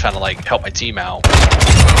about trying to like help my team out.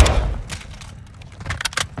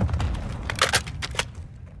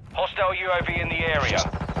 Hostile UAV in the area.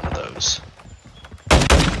 One of those.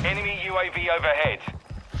 Enemy UAV overhead.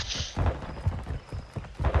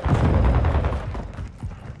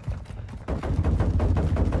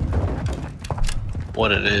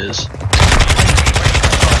 What it is.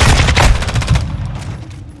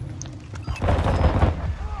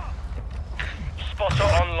 Spotter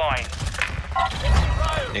online.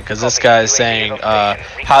 Because this guy is saying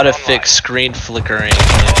how to fix screen flickering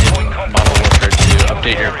in Modern Warfare 2.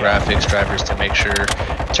 Update your graphics drivers to make sure.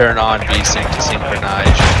 Turn on VSync to synchronize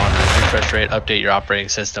your monitor refresh rate. Update your operating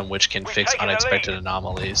system, which can fix unexpected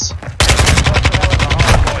anomalies.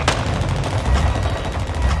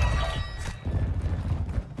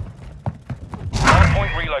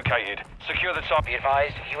 Hardpoint relocated. Secure the top. Be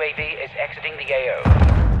advised, UAV is exiting the AO.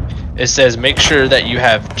 It says make sure that you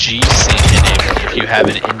have G-Sync enabled if you have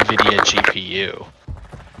an NVIDIA GPU.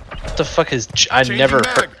 What the fuck is I never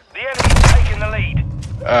heard. The enemy's taking the lead.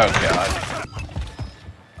 Oh god.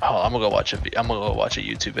 Oh, I'm gonna go watch a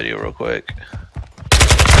YouTube video real quick.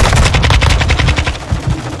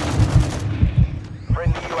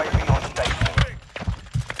 Friendly UAV on station.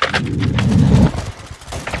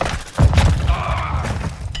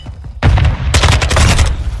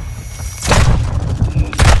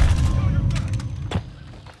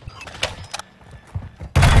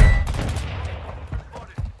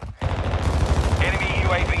 Enemy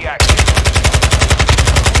UAV active.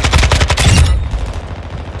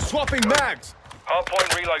 Swapping mags! Hardpoint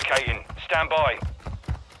relocating. Stand by.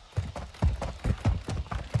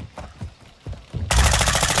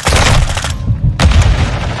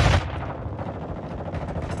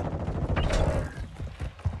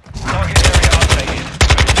 Target area updated.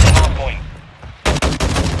 Move to hardpoint.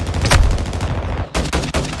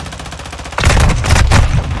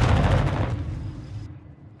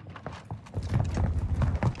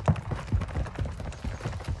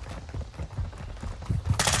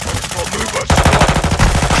 Don't move us!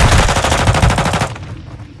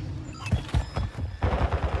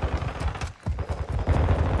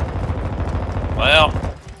 Well,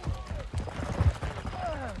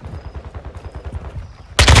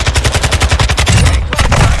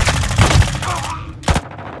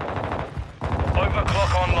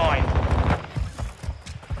 Overclock online.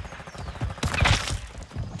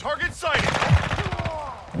 Target sighted!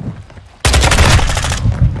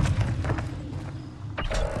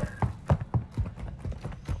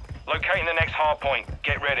 hard point.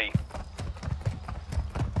 Get ready.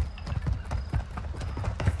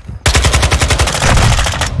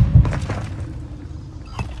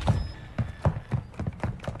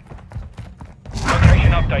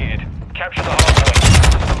 Location updated. Capture the hard point.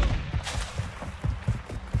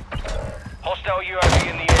 Hostile UAV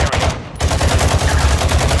in the area.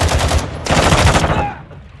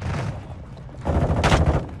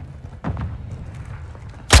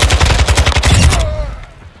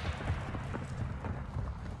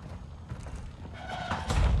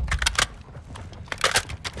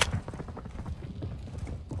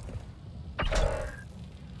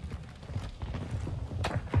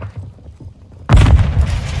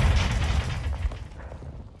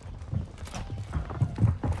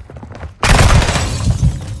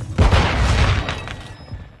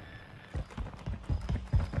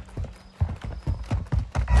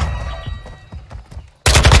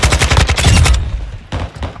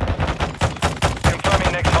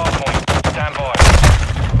 Confirming next hard point. Stand by.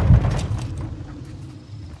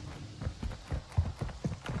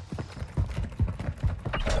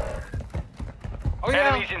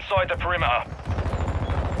 Enemies inside the perimeter.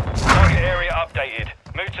 Target area updated.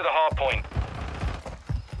 Move to the hard point.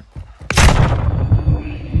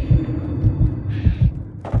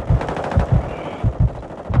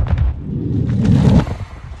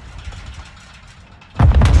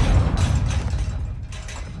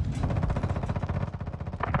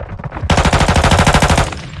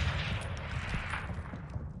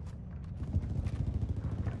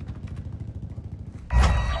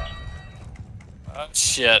 Oh,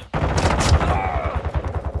 shit.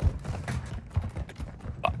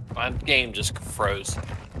 My game just froze.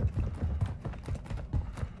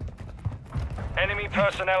 Enemy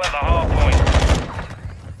personnel at the hard point.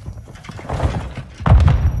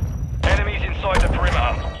 Enemies inside the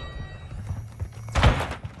perimeter.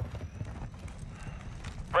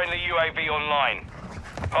 Friendly UAV online.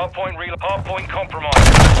 Hard point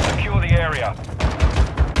compromised. Secure the area.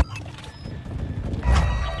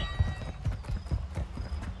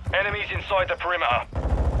 Enemies inside the perimeter.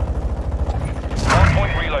 Hard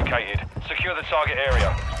point relocated. Secure the target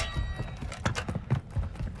area.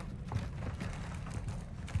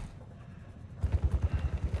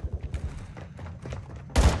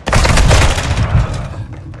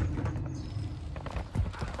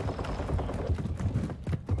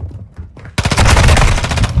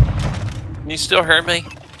 Can you still hear me?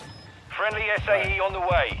 Friendly SAE on the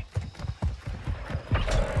way.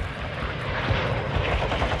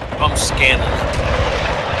 I'm scanning.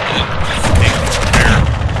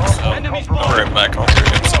 Enemies Right back on there.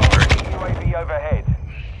 I'm sorry. UAV overhead.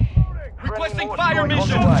 Requesting Friendly fire mortar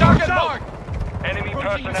mission. on the way. Target mark. Enemy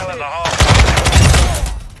personnel at the hard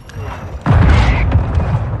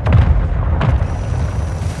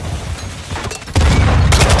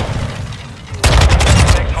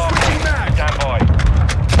Next hard point. Stand by.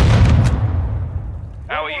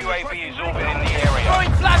 Our UAV is orbiting the area.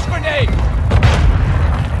 Throwing flash grenade.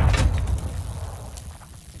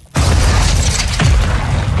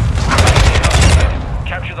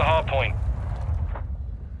 Capture the hard point.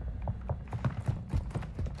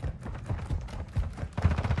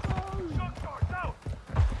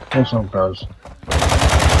 What's up, guys?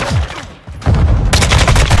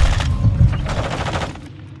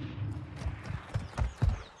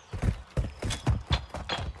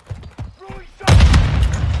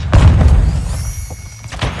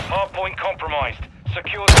 Hard point compromised.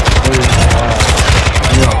 Secure the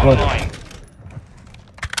Yeah, line.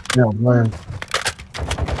 Yeah, man.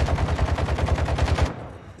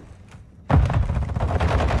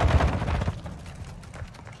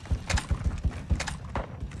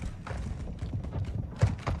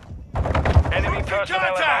 Enemy personnel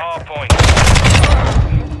at the hard point.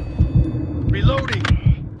 Reloading.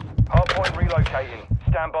 Hard point relocating.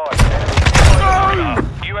 Stand by.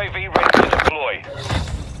 UAV ready to deploy.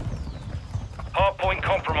 Hard point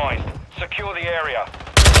compromised. Secure the area.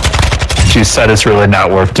 She said it's really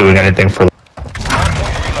not worth doing anything for. Hard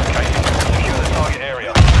point relocating. Secure the target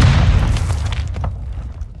area.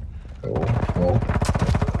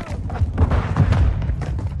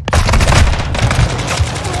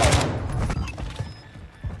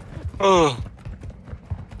 Oh.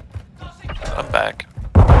 I'm back.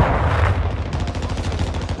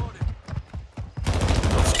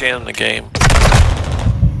 I'm scanning the game.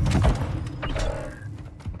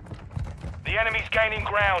 The enemy's gaining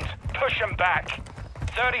ground. Push them back.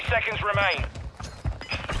 30 seconds remain.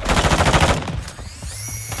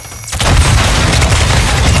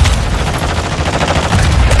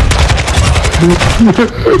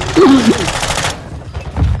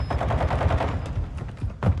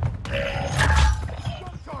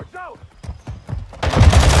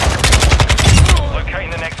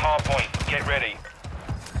 Get ready.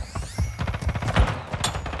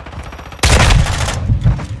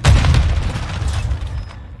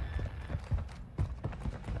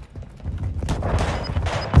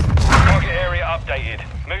 Target area updated.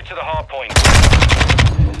 Move to the hard point.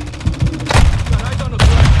 Got eyes on the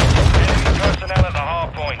threat. Enemy personnel at the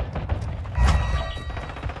hard point.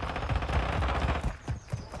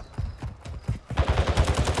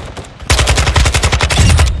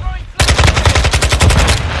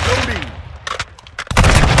 Loading.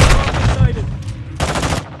 Sighted.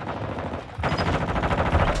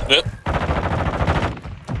 Yep.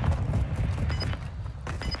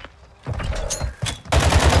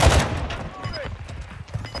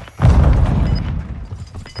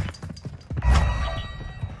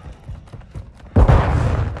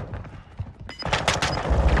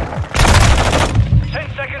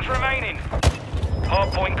 10 seconds remaining. Hard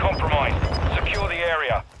point compromised. Secure the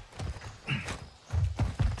area.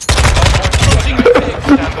 Approaching the pig.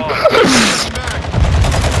 Stand by.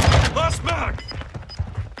 Last mag.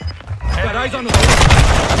 Got Enemy eyes on the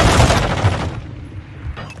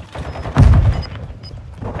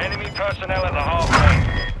Enemy personnel at the hard point.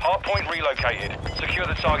 Hard point relocated. Secure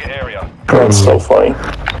the target area. That's so funny.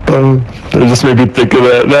 It just made me think of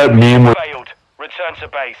that meme. Failed. Return to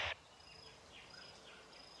base.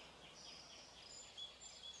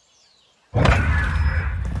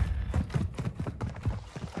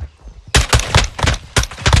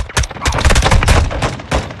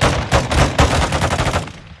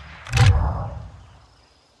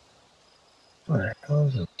 Where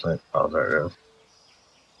goes it? Oh, there it is.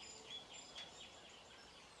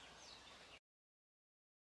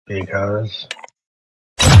 Because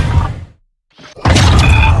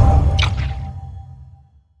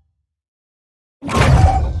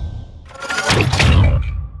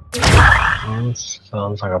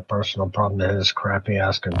sounds like a personal problem to his crappy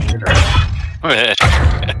ass computer.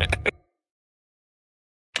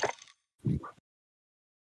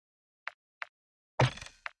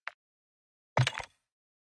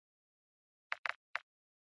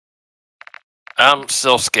 I'm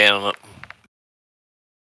still scanning it.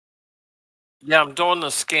 Yeah, I'm doing the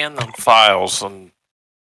scan them files and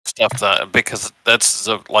stuff that because that's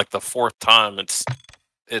like the fourth time it's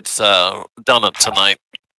done it tonight.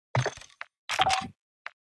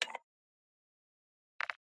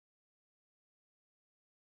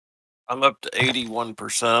 I'm up to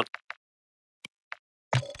 81%.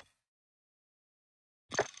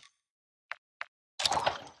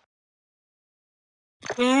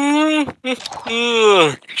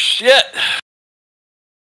 Shit.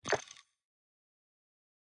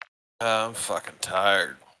 I'm fucking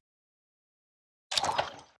tired.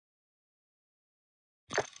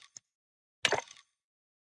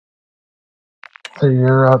 So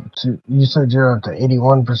you're up to, you said you're up to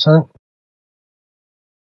 81%?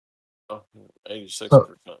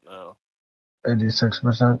 86% now.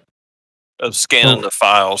 86%? Of scanning the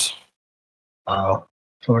files. Oh.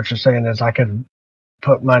 So what you're saying is I could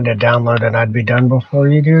put mine to download and I'd be done before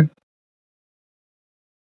you, dude?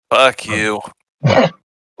 Fuck you.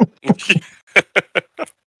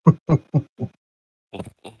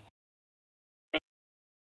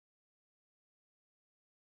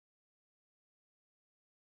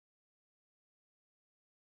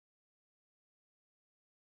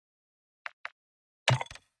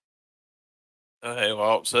 Hey,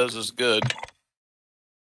 well, it says it's good.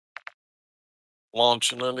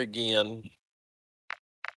 Launching it again.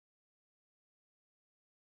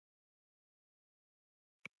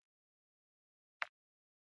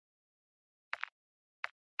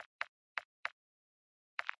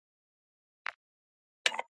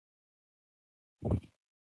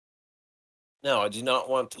 No, I do not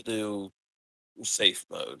want to do safe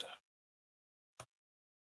mode.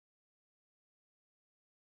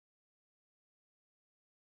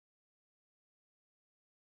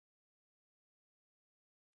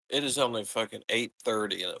 It is only fucking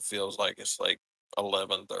 8:30 and it feels like it's like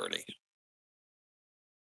 11:30.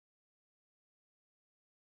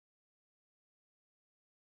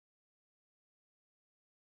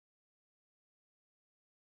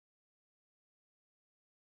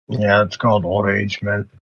 Yeah, it's called old age, man.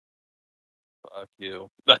 Fuck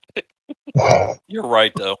you. You're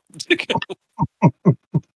right, though.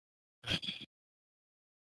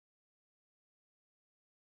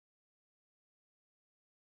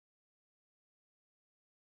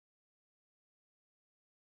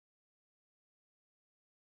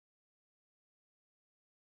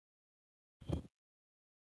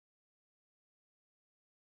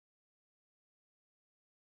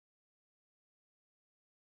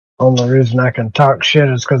 Only reason I can talk shit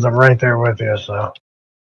is because I'm right there with you, so.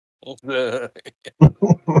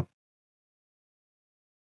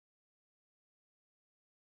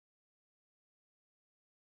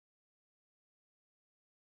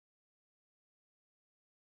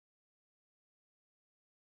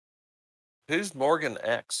 Who's Morgan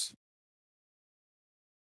X?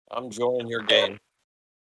 I'm joining your game.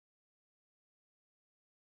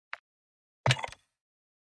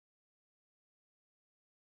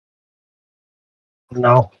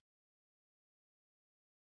 No.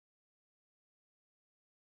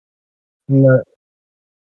 No.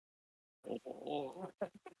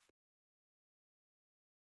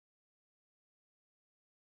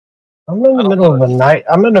 I'm in the middle of a night.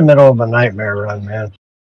 I'm in the middle of a nightmare run, man.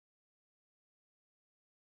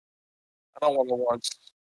 I don't want to watch.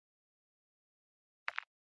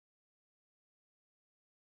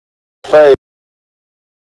 Hey,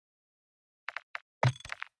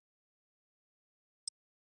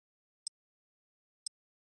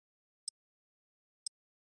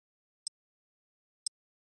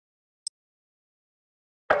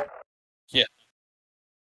 Yeah.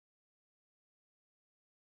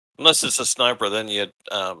 Unless it's a sniper, then you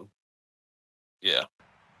yeah.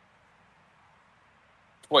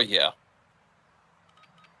 Well, yeah.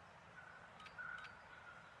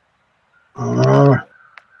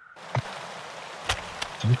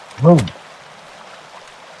 Move.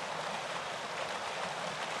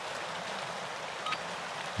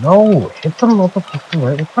 No, hit the motherfucker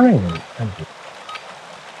right in front of me. Thank you.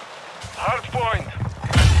 Hard point.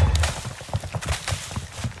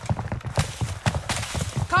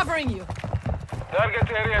 Covering you. Target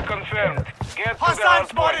area confirmed. Get to the hard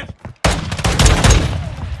point.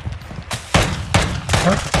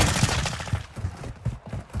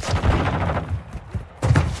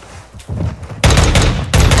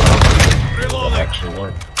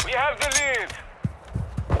 Actually, We have the lead.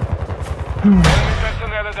 Enemy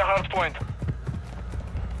personnel at the hard point.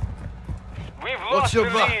 We've lost the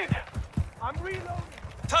lead. I'm reloading.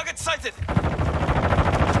 Target sighted.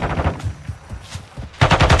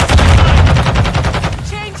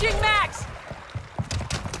 Changing max.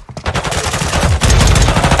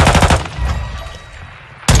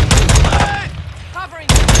 Covering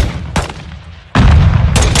you.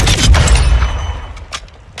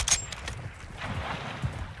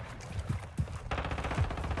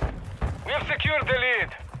 We have secured the lead.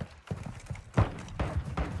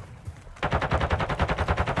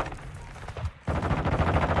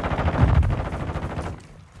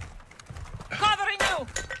 Covering you.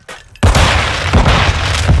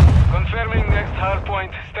 Confirming next hard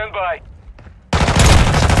point. Stand by.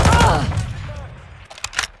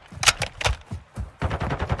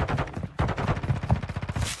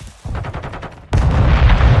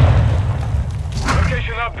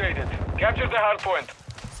 Location updated. Capture the hard point.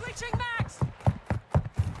 Switching max.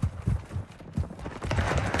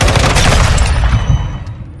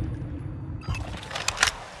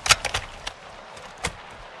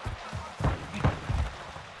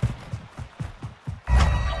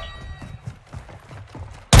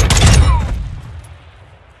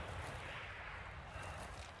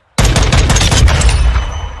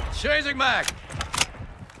 Changing mag.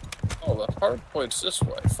 Oh, the hard point's this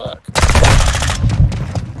way. Fuck.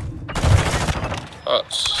 Oh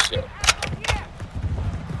shit.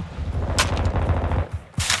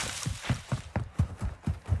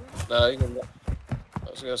 No, you can. I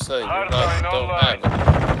was gonna say you Hard not, line don't online.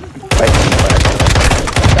 have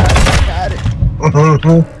it.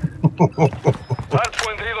 Hard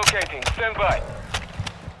point relocating. Stand by.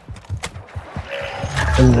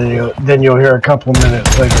 And then you'll hear a couple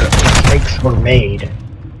minutes later, mistakes were made.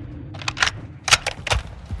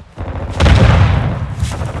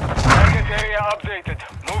 Target area updated.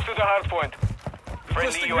 Move to the hard point.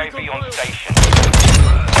 Friendly UAV on station.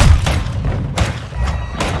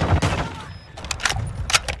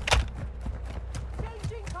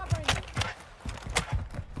 Changing covering.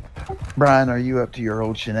 Brian, are you up to your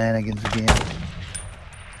old shenanigans again?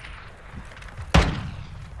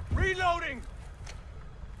 Reloading.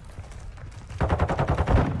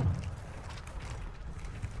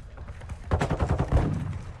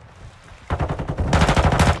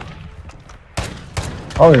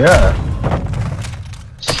 Oh yeah.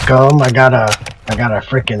 Scum, I got a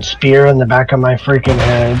freaking spear in the back of my freaking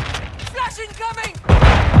head. Flash incoming.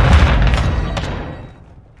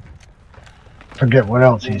 Forget what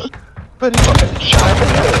else he's But fucking shot.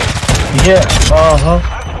 Yeah,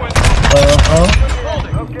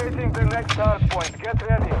 Locating the next hard point. Get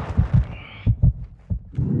ready.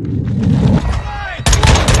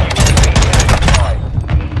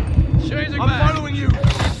 Changing mag. I'm following you.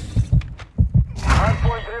 Hard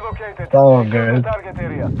point relocated. located. It's all Secure the good. target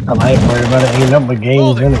area. I ain't worried about it. Ain't nothing but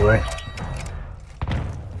games anyway.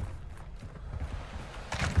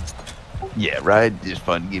 Yeah, right. Just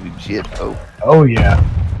fun to give him shit. Oh, Oh yeah.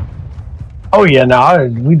 Oh yeah. No, I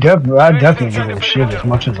definitely give him shit as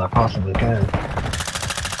much as I possibly can.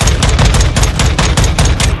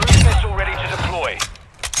 Cruise missile ready to deploy.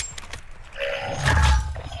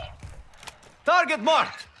 Target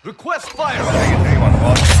marked. Request fire.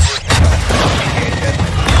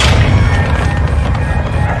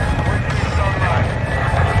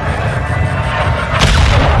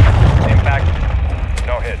 Impact.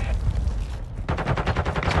 No hit.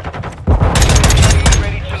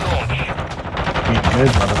 Ready to launch. Be good,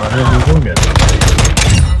 motherfucker. We will get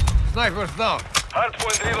it. Snipers down.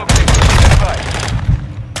 Hardpoint relocated. Stand by.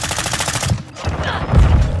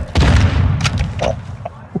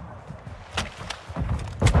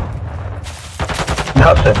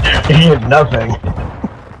 Nothing. He did nothing.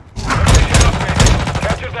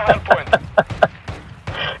 Capture the hardpoint.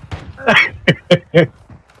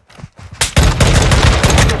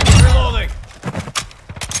 Reloading.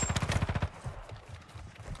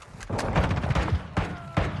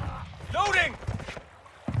 Loading.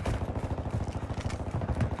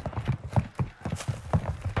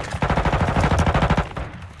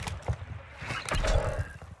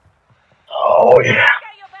 Oh yeah.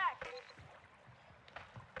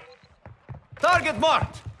 Target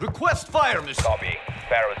marked. Request fire, Mr. Copy.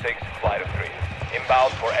 Sparrow 6, flight of 3.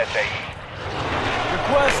 Inbound for SAE.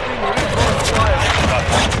 Requesting recon fire.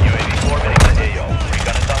 UAV orbiting the AO.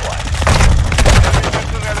 Recon is online.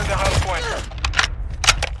 Personnel in the hardpoint.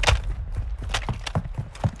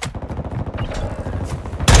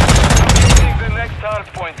 Securing the next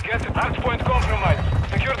hardpoint. Get hardpoint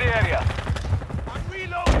compromised. Secure the area. I'm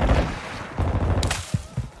reloading.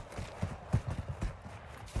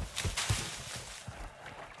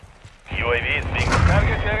 UAV is being...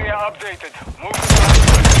 Target area updated. Move to the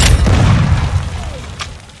hardpoint.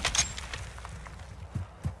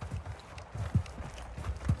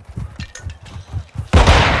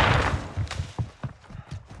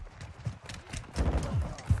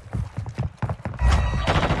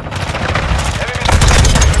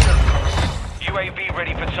 UAV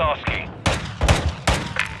ready for tasking.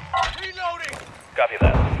 Reloading. Copy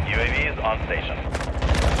that. UAV is on station.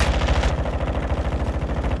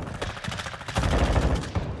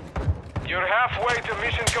 You're halfway to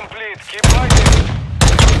mission complete. Keep fighting.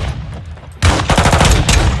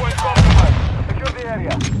 Point compromised. Secure the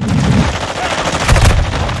area.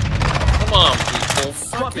 Come on, people.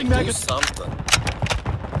 Fucking do something.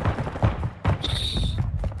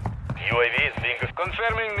 UAV is being...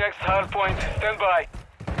 Confirming next hardpoint. Stand by.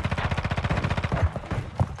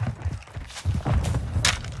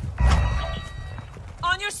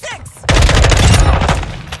 On your six!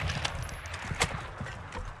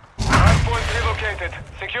 Hardpoint relocated.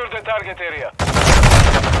 Secure the target area.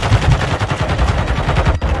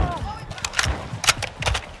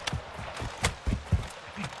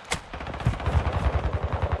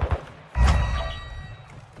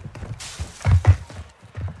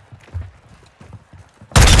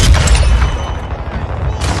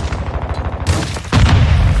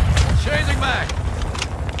 Changing back.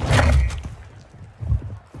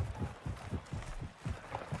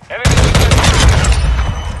 Enemy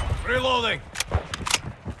Reloading.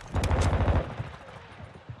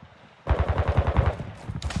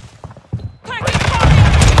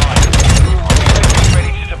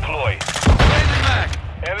 ready to deploy. Changing back.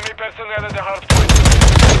 Enemy personnel at the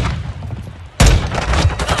hardpoint.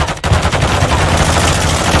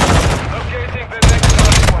 Locating the next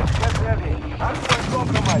hardpoint. Get ready. Hardpoint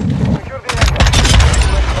compromised. Secure the area.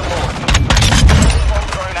 Ready for launch. Bomb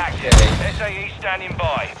drone active. SAE standing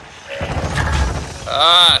by.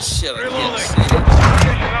 Ah, shit, I can't Reloading. see it.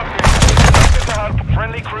 Location upgrade. Capture the hard.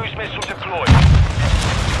 Friendly cruise missile deployed.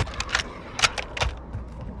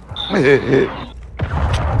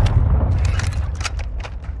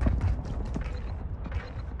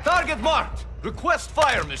 Target marked. Request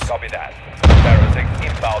fire, Mr. Copy that. Sparrow 6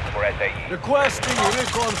 inbound for SAE. Requesting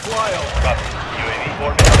recon flyover. Copy. UAV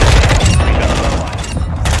orbiting. Recon online.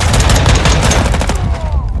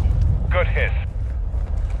 Good hit.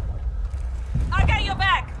 I got your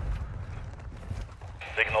back!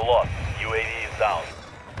 Signal lost. UAV is down.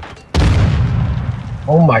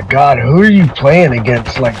 Oh my god, who are you playing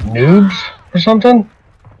against? Like noobs or something?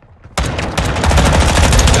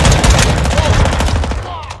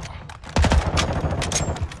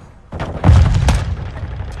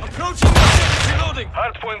 Approaching the ship. Reloading.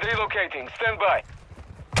 Hardpoint relocating. Stand by.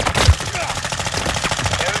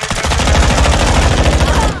 Enemy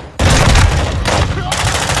personnel.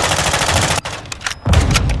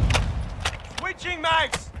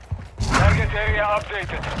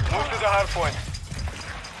 updated. Move to the hard point.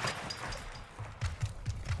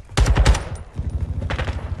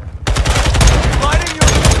 Lighting your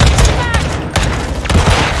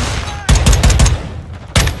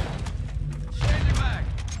changing back.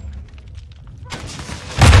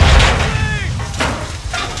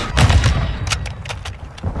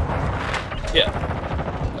 Yeah.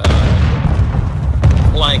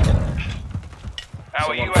 Blanket.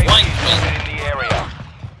 Our Someone UAV flank is me. in the area.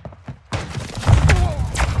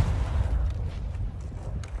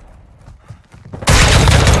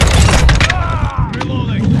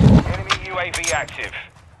 Reloading. Enemy UAV active.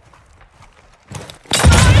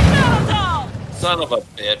 Son of a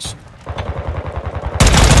bitch.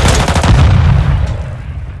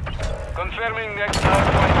 Confirming next hard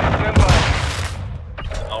point is standby.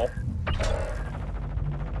 Oh.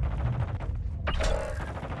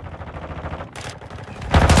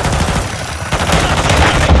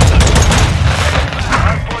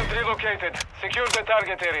 Hard point relocated. Secure the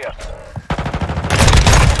target area.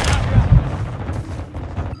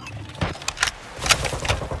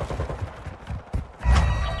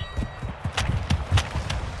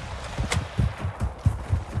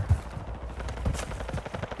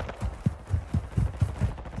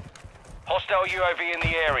 Hostile UAV in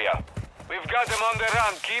the area. We've got them on the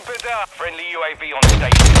run. Keep it up. Friendly UAV on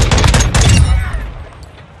station.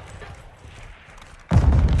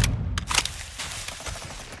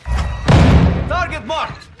 Target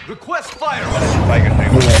marked. Request fire.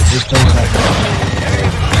 Yeah, just don't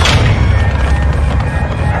like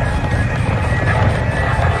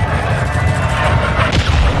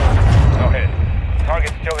Go ahead.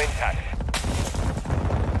 Target still intact.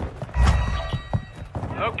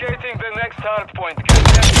 Locating the next hard point. Get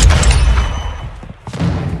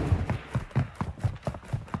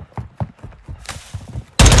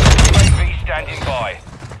UAV standing by.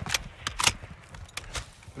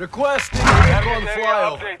 Requesting recon Target area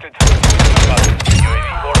flyover. updated. UAV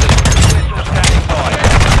ordered. Missile standing by.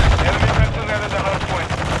 Enemy personnel at the hard point.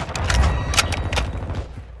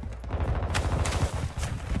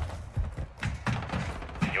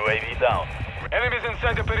 UAV down. Enemies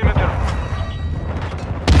inside the perimeter.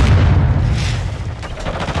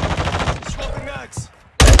 Swapping mags.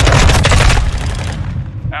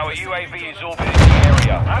 Our UAV is orbiting the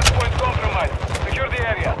area. Hard point compromised. Secure the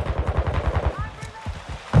area.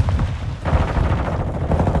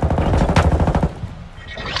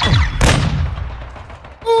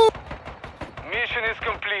 Mission is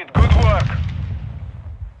complete. Good work.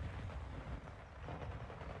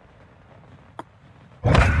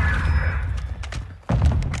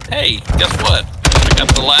 Hey, guess what? I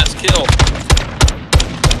got the last kill.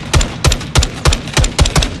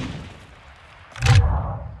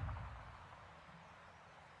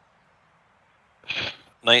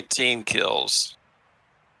 $19 kills.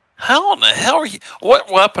 How in the hell are you?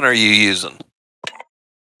 What weapon are you using?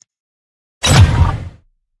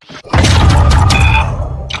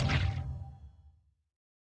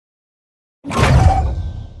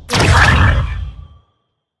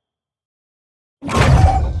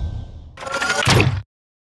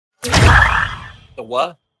 The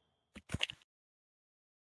what?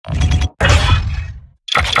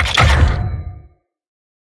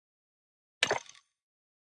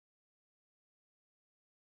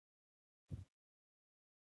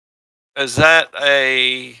 Is that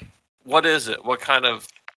a, what is it? What kind of?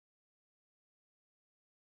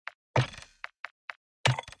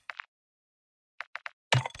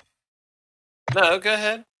 No, go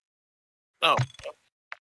ahead. No.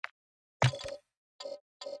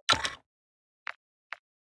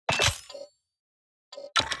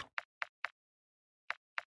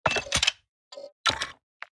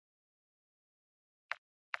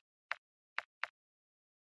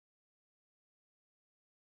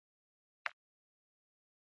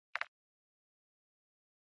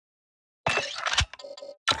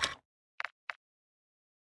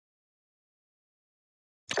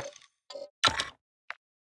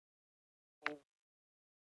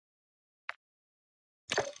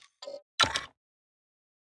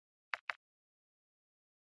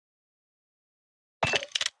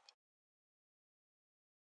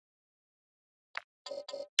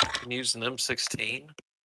 I'm using M16.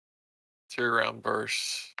 3-round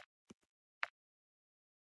burst.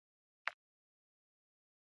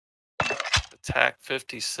 Attack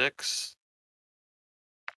 56.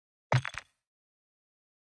 I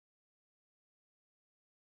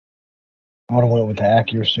would have went with the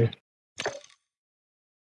accuracy.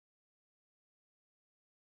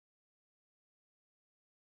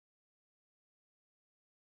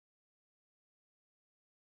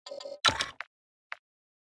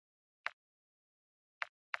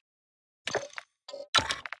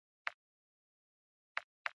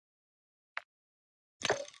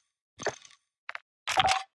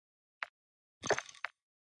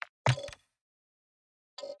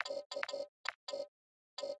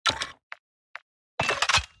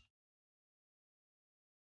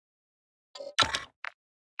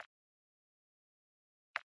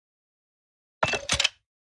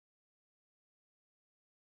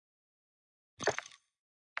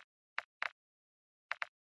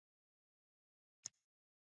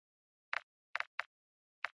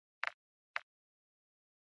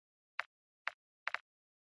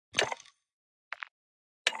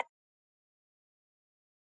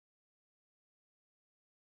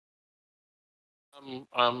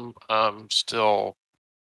 I'm still.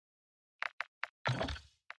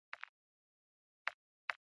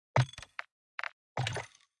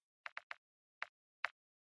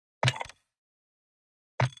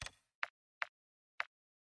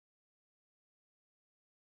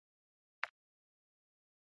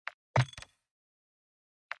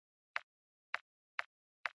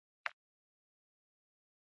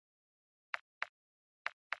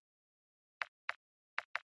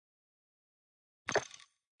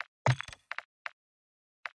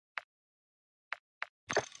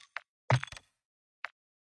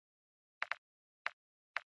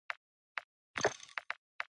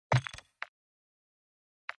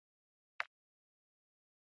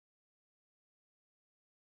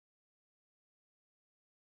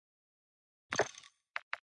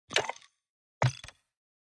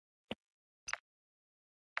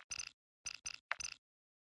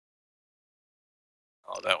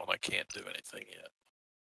 Oh, that one I can't do anything yet.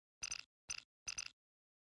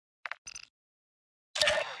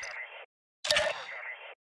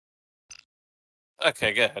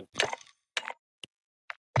 Okay, go ahead.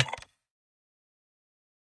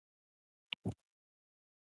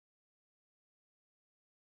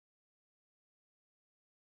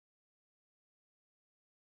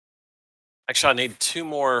 Actually, I need 2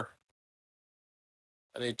 more.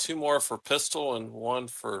 I need 2 more for pistol and 1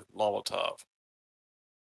 for Molotov.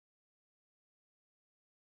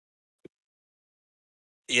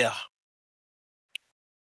 Yeah.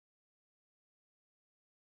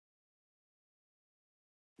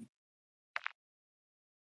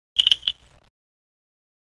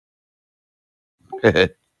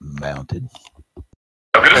 Mounted.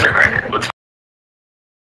 Let's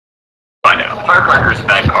find out. Firecrackers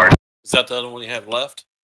bank card. Is that the other one you have left?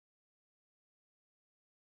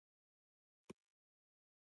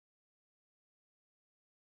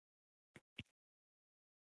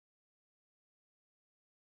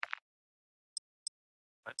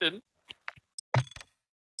 I didn't.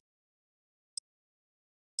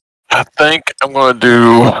 I think I'm going to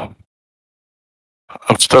do.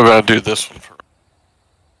 I'm still going to do this one for.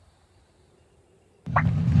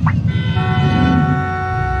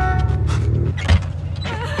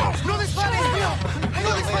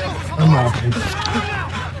 I'm mounted.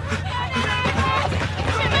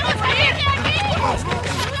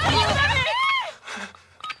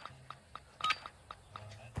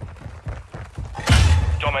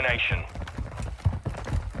 Domination.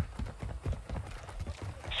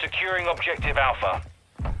 Securing objective Alpha.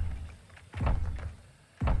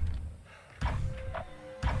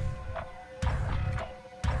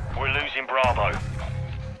 We're losing Bravo.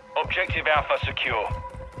 Objective Alpha secure.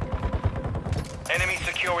 Enemy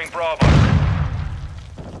securing Bravo.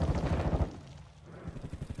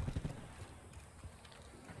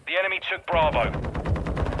 The enemy took Bravo.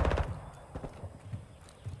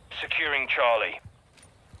 Securing Charlie.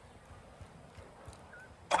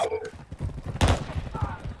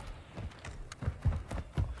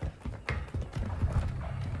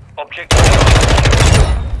 Objective Charlie.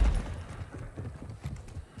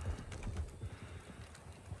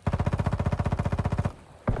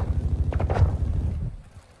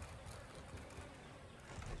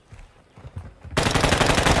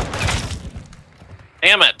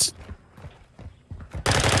 Damn it!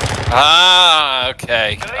 Ah,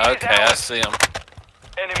 okay. Okay, I see him.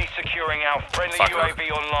 Enemy securing our friendly Fucker.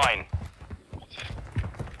 UAV online.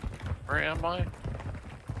 Where am I?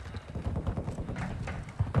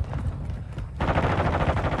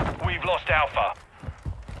 We've lost Alpha.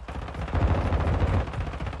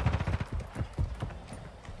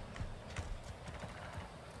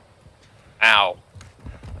 Ow.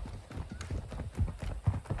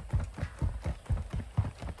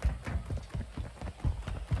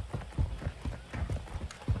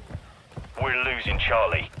 We're losing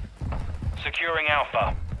Charlie. Securing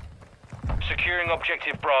Alpha. Securing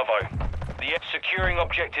objective Bravo. Securing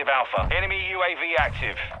objective Alpha. Enemy UAV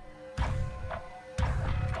active.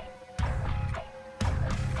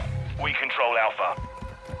 We control Alpha.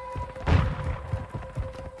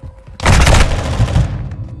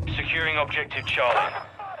 Securing objective Charlie.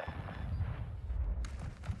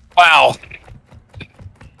 Wow.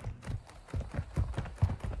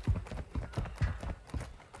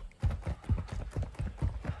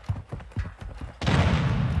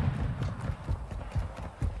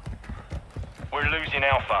 We're losing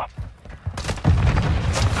Alpha.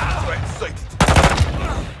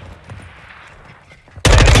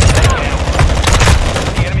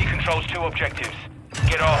 The enemy controls 2 objectives.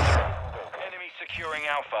 Get off. Enemy securing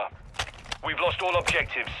Alpha. We've lost all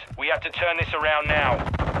objectives. We have to turn this around now.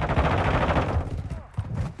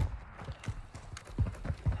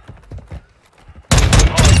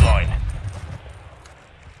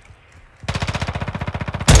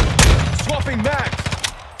 Stuffing max.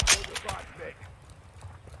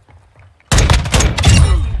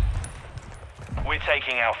 We're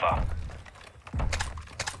taking Alpha.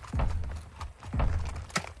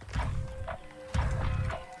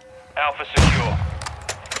 Alpha secure.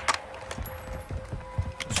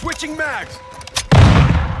 Switching mags.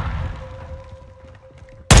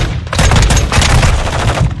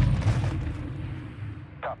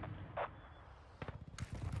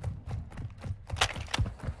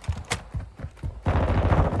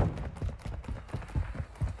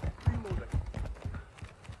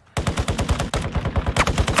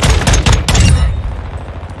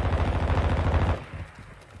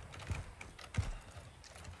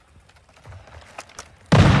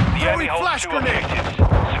 The enemy holds flash 2 grenade. objectives.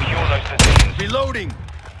 Secure those positions. Reloading.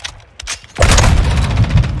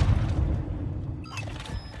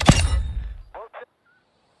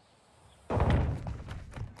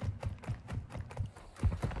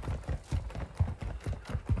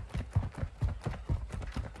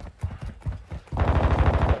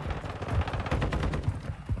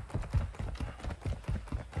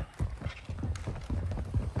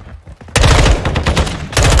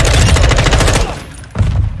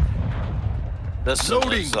 This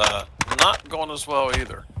is not going as well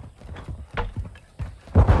either.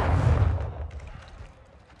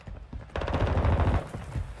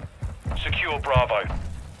 Secure Bravo.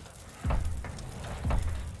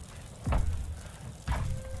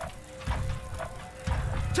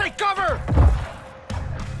 Take cover.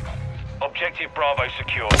 Objective Bravo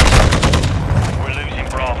secure. We're losing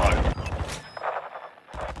Bravo.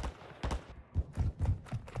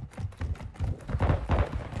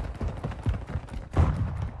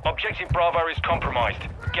 Objective Bravo is compromised.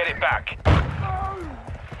 Get it back.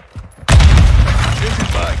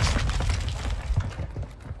 Changing bags.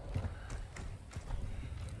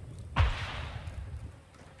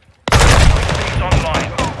 It's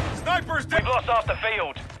online. Snipers We've lost half the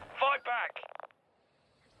field. Fight back.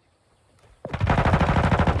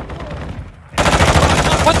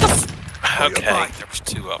 What the f— Okay, there was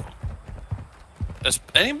 2 of them. Is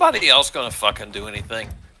anybody else gonna fucking do anything?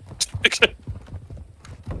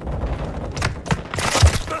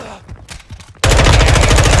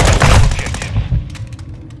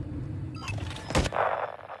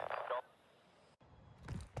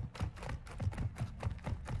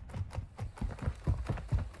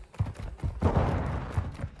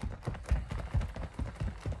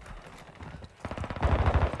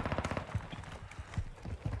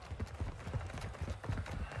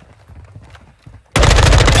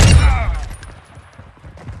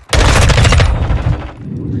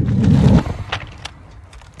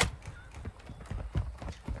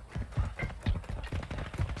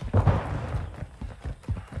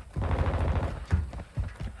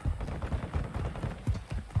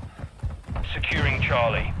 Securing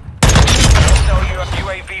Charlie. Hostile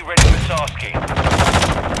UAV ready for tasking.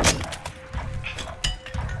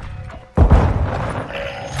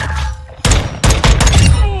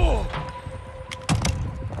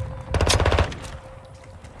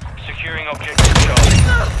 Securing objective Charlie.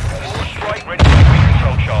 Strike ready to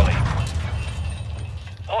recontrol Charlie.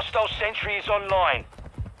 Hostile sentry is online.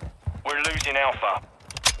 We're losing Alpha.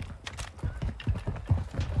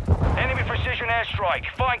 Enemy precision airstrike.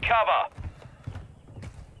 Find cover.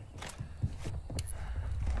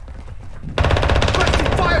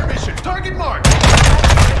 Fire mission. Target marked.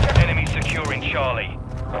 Enemy securing Charlie.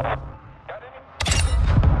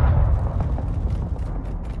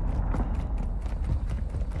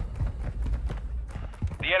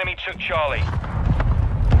 The enemy took Charlie.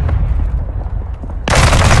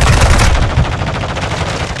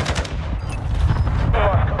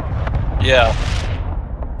 Yeah.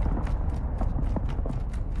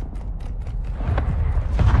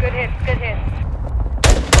 Good hits, good hits.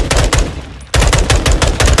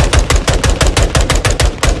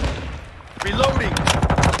 Reloading.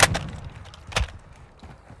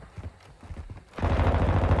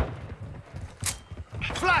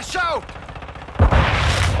 Flash out.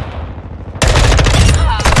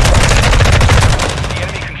 The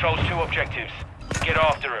enemy controls 2 objectives. Get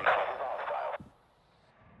after him.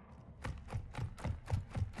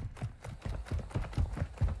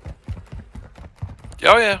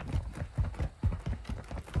 Oh yeah.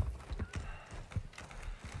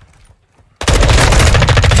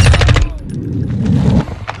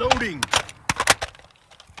 Loading.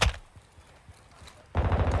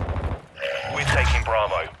 We're taking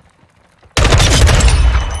Bravo.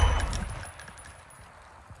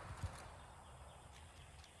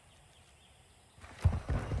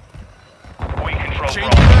 We control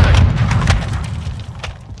Change Bravo. back.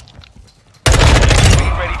 Be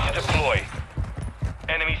ready to deploy.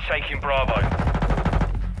 taking Bravo.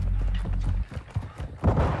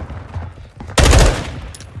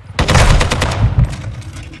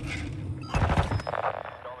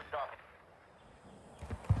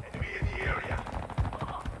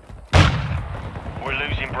 We're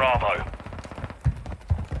losing Bravo.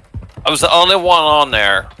 I was the only one on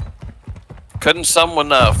there. Couldn't someone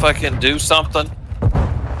fucking do something?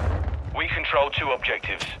 We control 2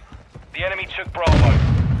 objectives. The enemy took Bravo.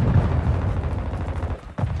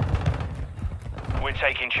 We're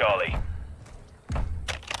taking Charlie.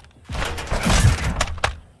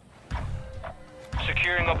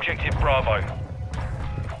 Securing objective Bravo.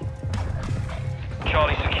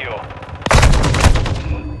 Charlie secure.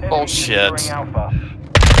 Bullshit. Enemy securing Alpha.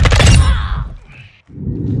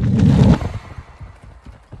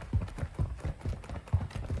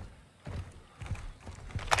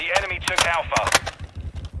 The enemy took Alpha.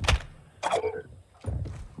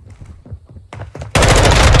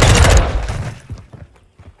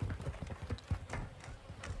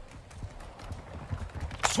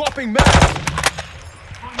 Swapping mags.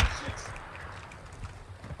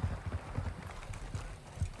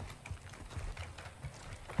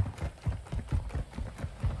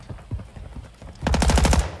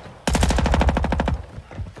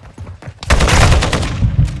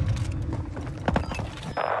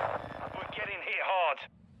 We're getting hit hard.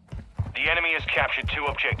 The enemy has captured 2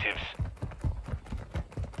 objectives.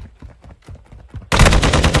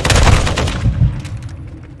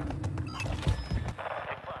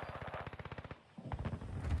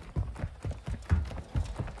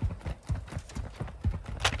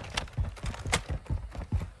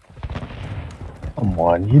 Come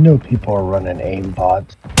on, you know people are running aim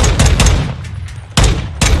bots.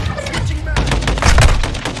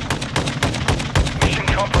 Mission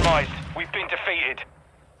compromised. We've been defeated.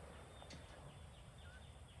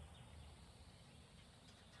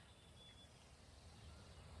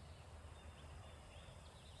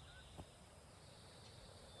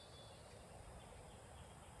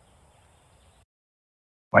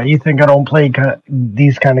 Why do you think I don't play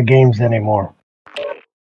these kind of games anymore?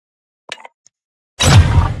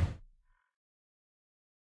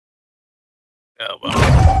 Oh, well.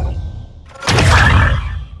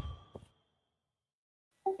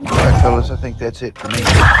 All right, fellas, I think that's it for me.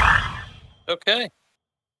 Okay.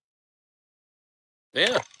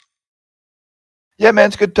 Yeah. Yeah, man,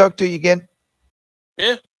 it's good to talk to you again.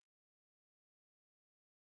 Yeah.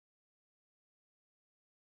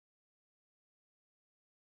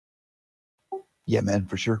 Yeah, man,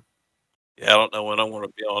 for sure. Yeah, I don't know when I want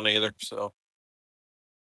to be on either, so.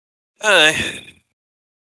 Hey.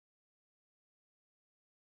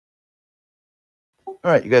 All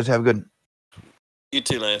right, you guys have a good one. You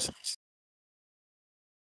too, Lance.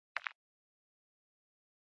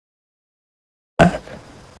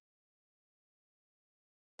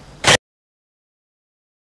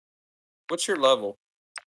 What's your level?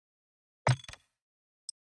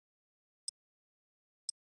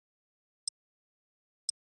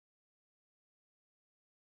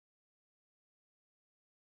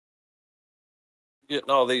 Getting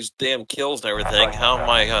all these damn kills and everything. How am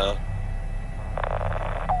I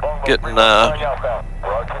getting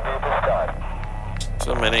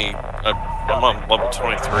so many? I'm on level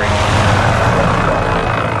 23.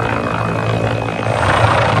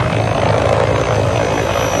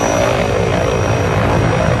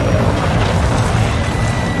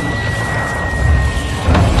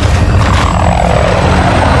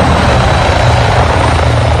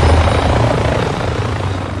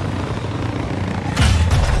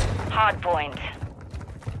 Hardpoint.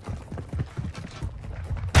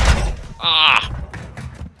 Ah!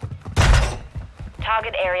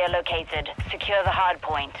 Target area located. Secure the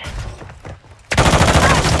hardpoint.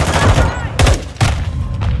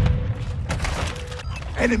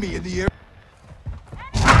 Enemy in the air.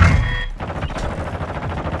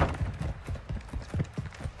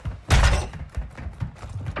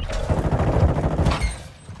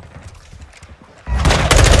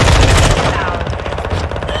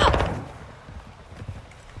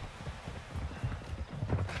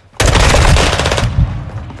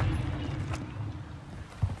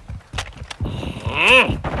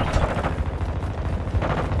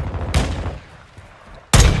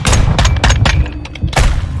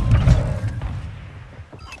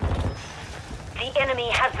 The enemy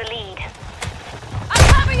has the lead. I'm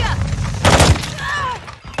coming ya!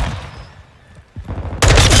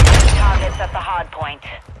 Targets at the hardpoint.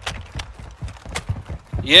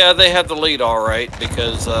 Yeah, they had the lead all right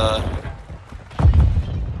because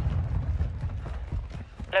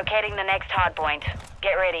Locating the next hardpoint.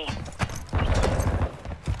 Get ready.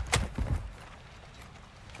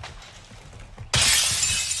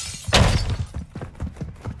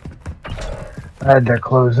 I had to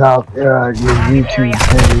close out your YouTube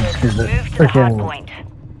page because it's Move to the hard freaking. point.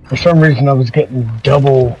 For some reason, I was getting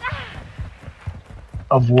double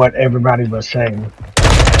of what everybody was saying.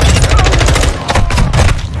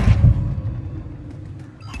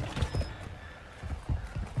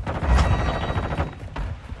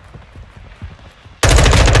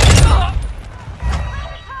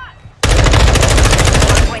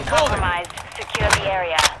 Point compromised. Secure the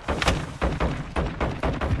area.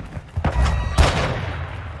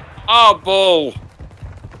 Oh, bull.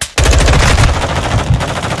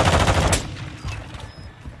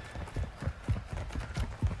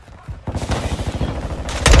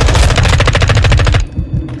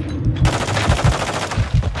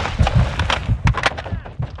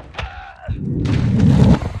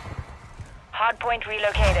 Hardpoint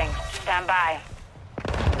relocating. Stand by.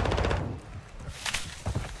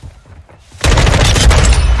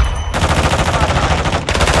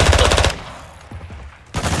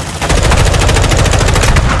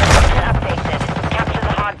 Updated. Capture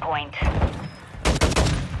the hardpoint.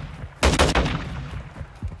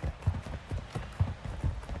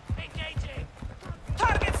 Engaging.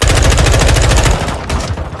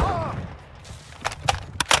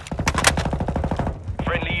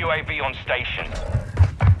 Friendly UAV on station.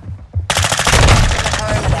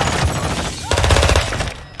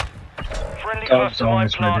 Friendly cluster mine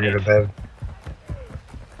Almost ready to go to planted. bed.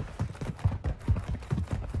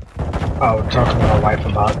 Oh, talking to my wife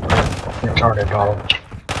about retarded dog.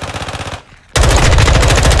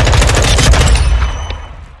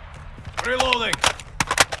 Reloading.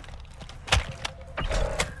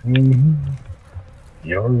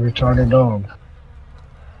 You're a retarded dog.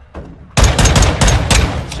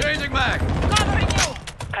 Changing mag.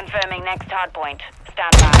 Confirming next hardpoint.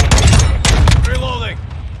 Stand by. Reloading.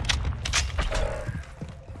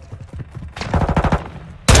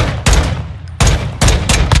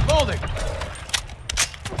 Loading.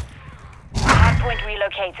 Hardpoint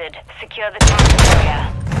relocated. Secure the target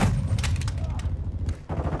area.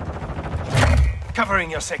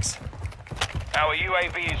 Covering your 6. Our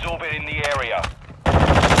UAV is orbiting the area.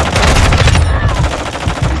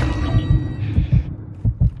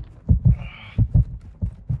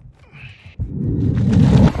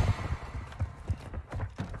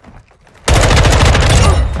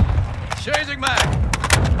 Changing mag.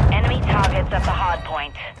 Enemy targets at the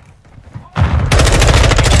hardpoint.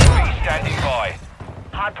 UAV standing by.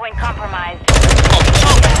 Hardpoint compromised. Oh,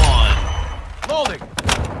 come on. Loading.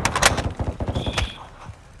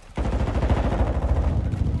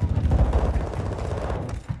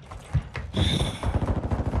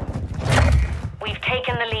 We've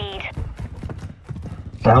taken the lead.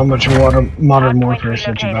 So how much Modern Hardpoint Warfare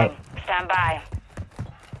set you back? relocating. Stand by.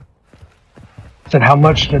 Said how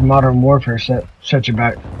much did Modern Warfare set you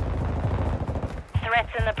back? Threats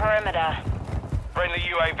in the perimeter. Friendly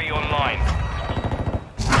UAV online.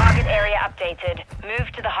 Target area updated.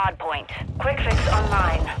 Move to the hardpoint. Quick fix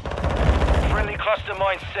online. Friendly cluster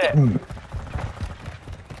mine set.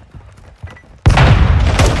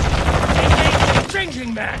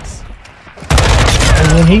 Changing mags.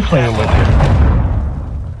 And when he playing with you?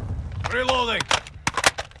 Reloading.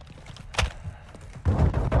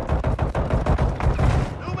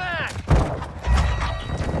 New mag.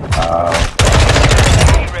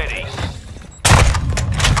 Be ready.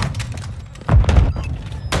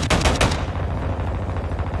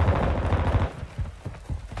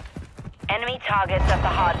 Enemy targets at the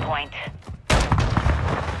hardpoint.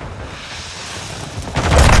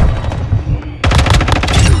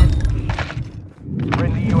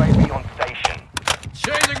 Friendly UAV on station.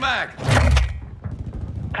 Changing mag.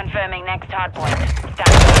 Confirming next hardpoint.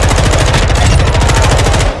 Stand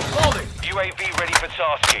Loading. UAV ready for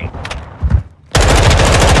tasking.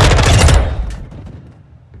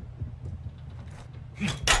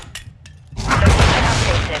 Location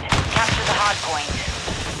updated. Capture the hardpoint.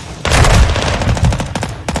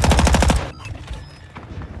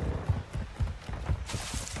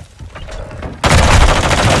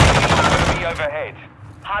 UAV overhead.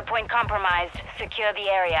 Hardpoint compromised. Secure the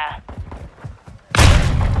area.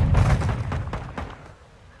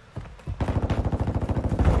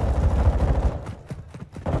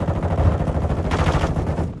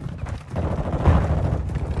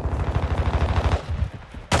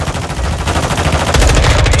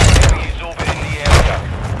 UAV is orbiting the area.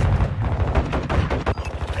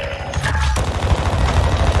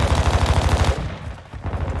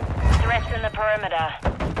 Threats in the perimeter.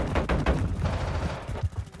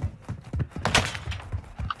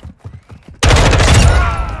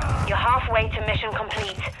 You're halfway to mission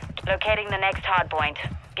complete. Locating the next hardpoint.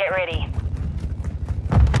 Get ready.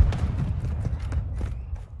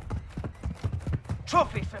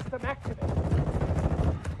 Trophy system activated.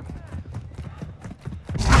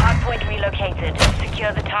 Hardpoint relocated.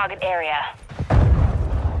 Secure the target area.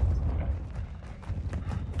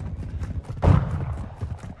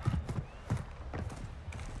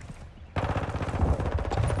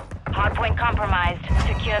 Hardpoint compromised.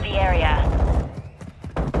 Secure the area.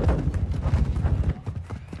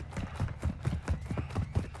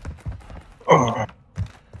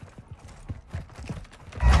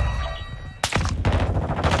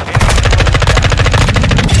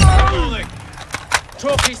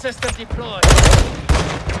 Trophy system deployed.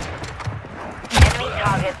 Enemy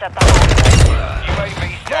targets at the hardpoint. UAV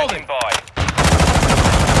standing by.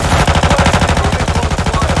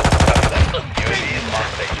 UAV is on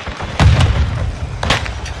station.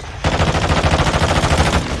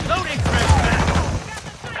 Loading threat.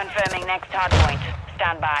 Confirming next hardpoint.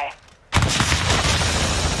 Stand by.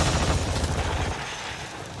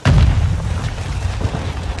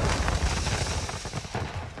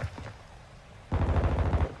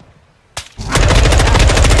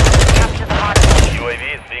 Capture the hardpoint. UAV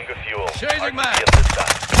is being refueled. Changing RTB mag. at this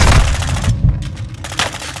time.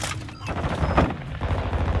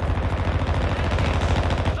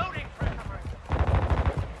 Loading threat.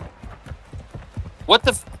 What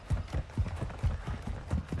the?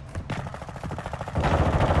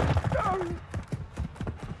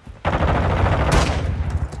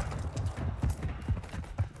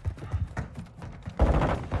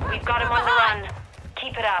 We've got him on the run.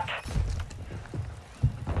 Keep it up.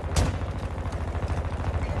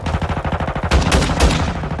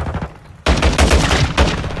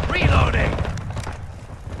 Reloading.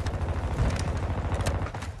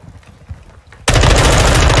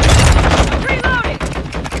 Reloading!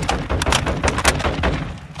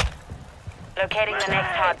 Locating the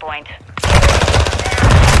next hardpoint.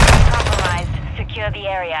 Compromised. Secure the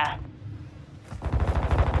area.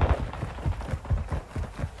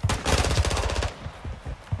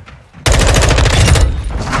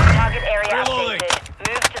 Target area Reloading. updated.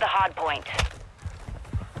 Move to the hardpoint.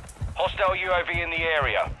 Hostile UAV in the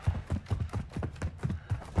area.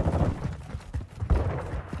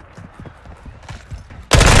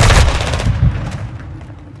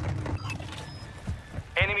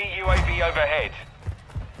 Enemy UAV overhead.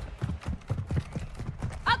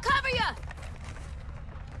 I'll cover you!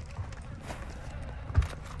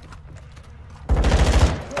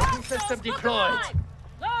 System deployed.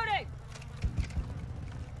 Loading!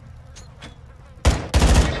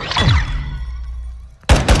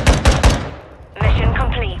 Mission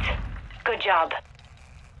complete. Good job.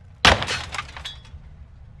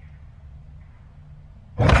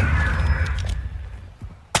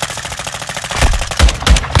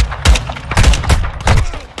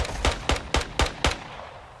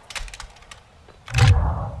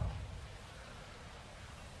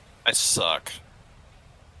 I suck.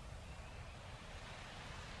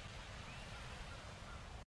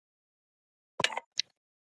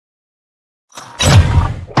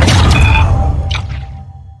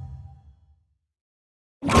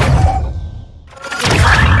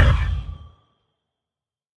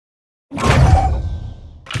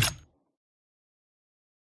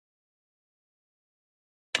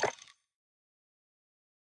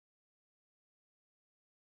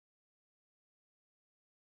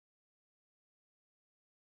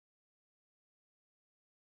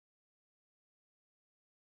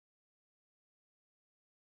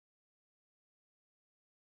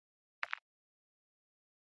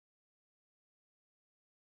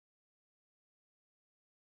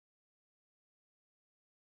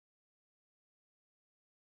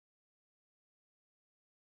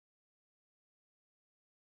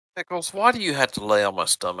 Pickles, why do you have to lay on my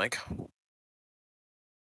stomach?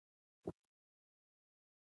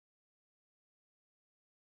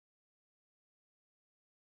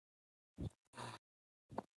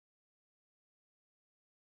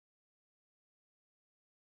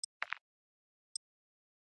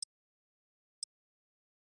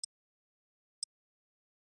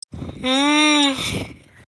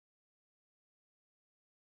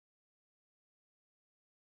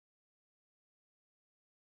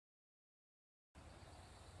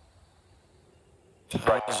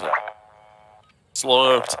 It's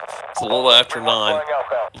a little after 9.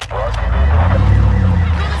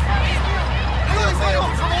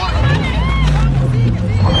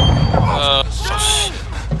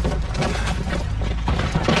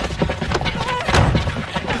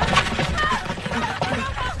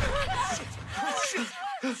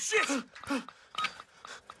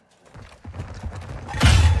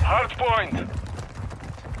 Hardpoint.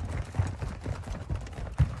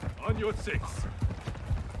 On your 6.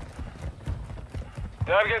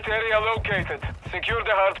 Target area located. Secure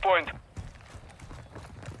the hard point.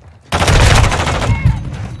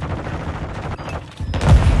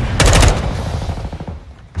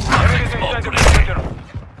 Enemies inside the perimeter.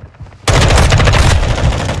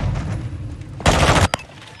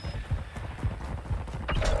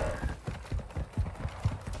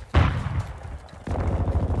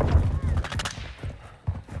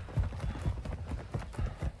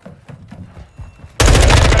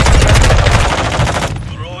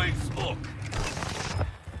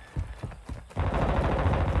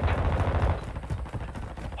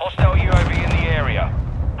 Hostile UAV in the area.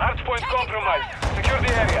 Hardpoint compromised. Secure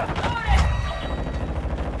the area.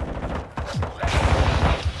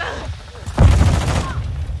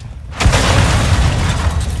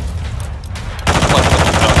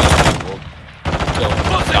 They'll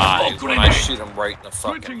die when I shoot them right in the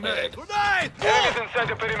fucking head. Enemies inside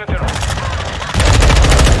the perimeter.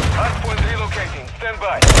 Hardpoint relocating. Stand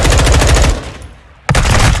by.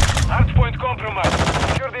 Hardpoint compromised.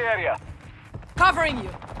 Secure the area. Covering you.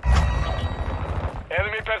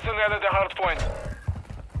 Enemy personnel at the hard point.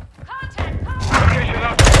 Contact. Location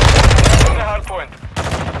up. On the hard point.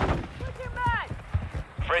 Switching back.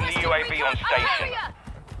 Friendly UAV on station.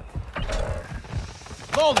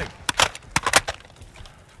 Loading.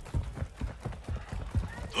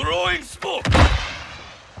 Throwing smoke.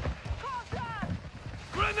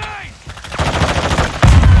 Grenade.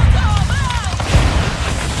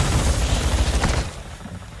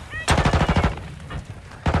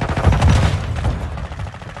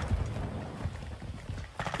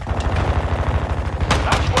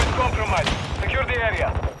 Hardpoint compromised. Secure the area.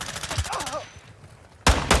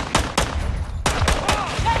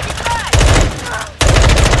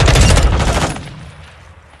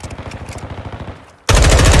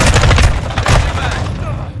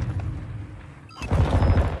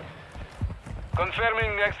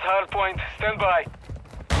 Confirming next hardpoint. Stand by.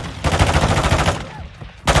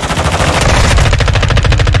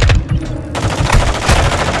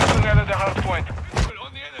 Personnel at the hardpoint.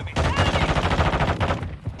 On the enemy.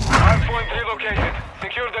 Hardpoint relocated.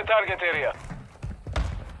 Secure the target area.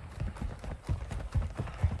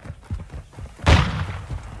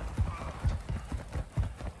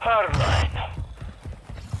 Hardline.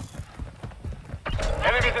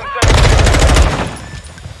 Enemies inside.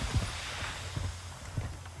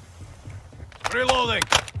 Reloading.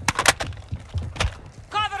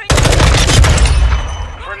 Covering.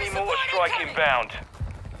 Friendly mortar strike inbound.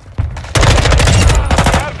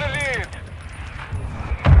 Have the lead.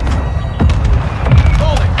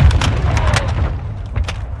 Loading.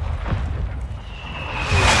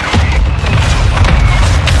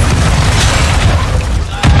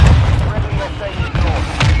 Friendly SA north.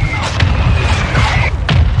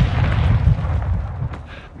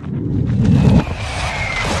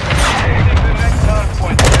 Taking the next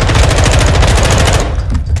hardpoint.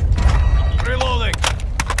 Reloading.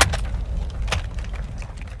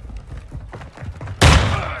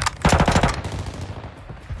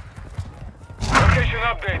 Location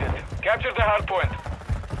updated. Capture the hardpoint.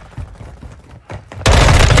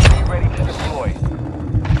 Be ready to deploy.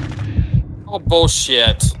 Oh,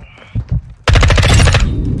 bullshit.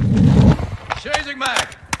 Changing mag.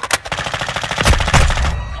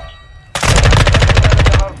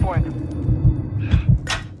 The hardpoint.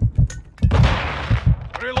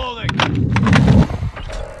 Reloading.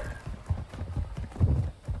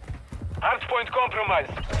 Hardpoint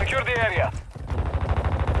compromised. Secure the area.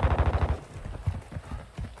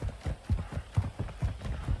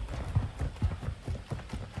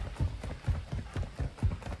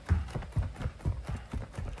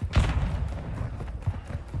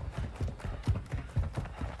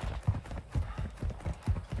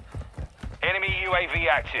 Enemy UAV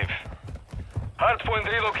active. Hardpoint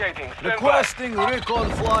relocating. Stand Requesting recon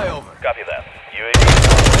flyover. by. Copy that. UAV.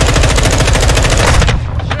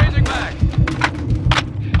 Changing mag.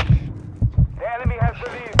 The enemy has the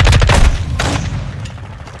lead.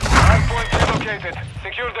 Hardpoint relocated.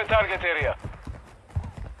 Secure the target area.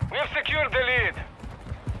 We've secured the lead.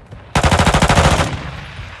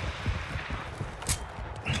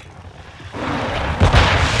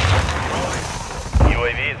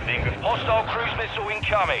 UAV is being hostile cruise missile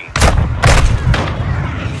incoming.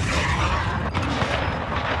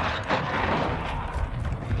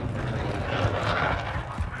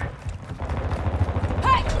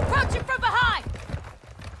 Hey, approaching from behind.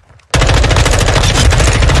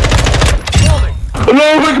 Loading. Hello,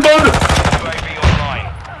 big man! UAV online.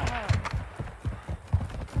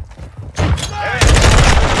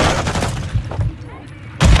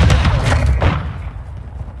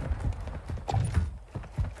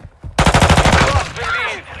 Lost the lead.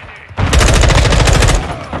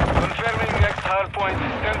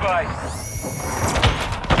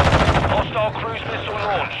 Hostile cruise missile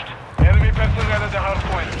launched. Enemy personnel at the hard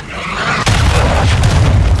point.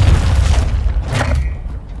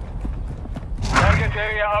 Target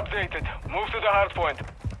area updated. Move to the hard point.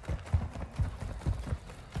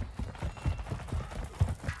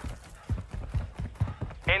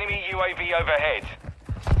 Enemy UAV overhead.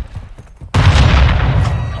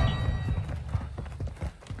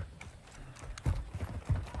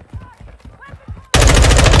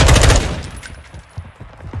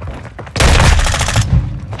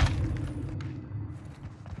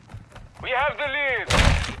 We have the lead.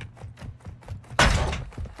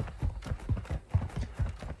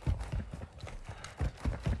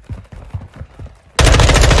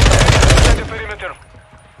 Inside the perimeter.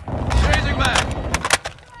 Changing back.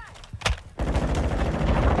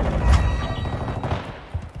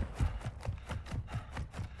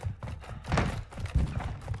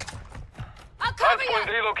 I'll cover Hardpoint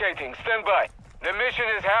you! relocating. Stand by. The mission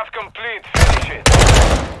is half complete. Finish it.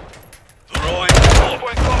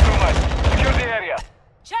 Hardpoint compromised. Secure the area.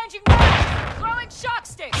 Changing back! Throwing shock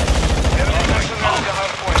stick! Enemy personnel at the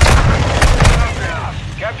hardpoint.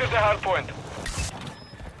 Capture the hardpoint.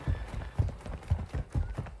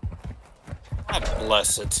 God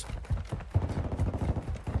bless it.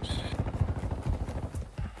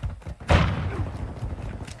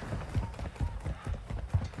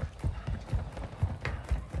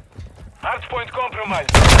 Hardpoint compromised.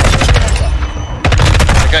 I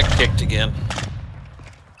got kicked again.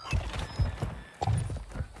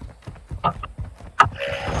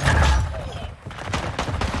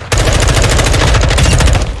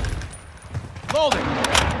 Loading.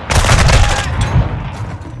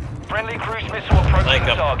 Friendly cruise missile approaching Like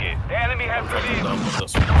the a- target. The enemy has the lead. Done with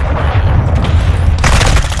this one.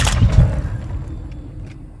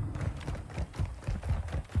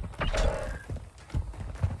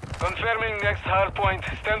 Confirming next hardpoint.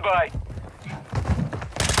 Stand by.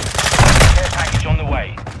 Care package on the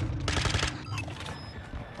way.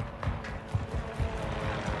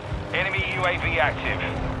 Enemy UAV active.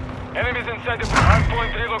 Enemies inside the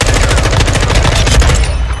hardpoint relocated.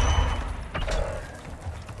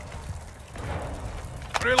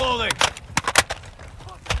 Reloading.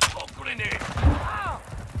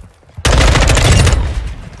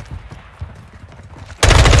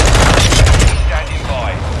 Standing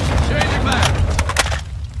by. Changing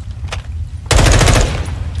back.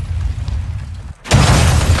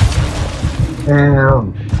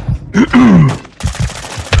 Damn.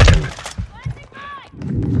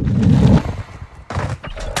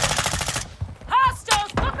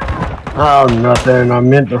 Hostiles! Look around! Oh, nothing. I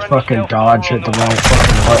meant to fucking dodge, hit the wrong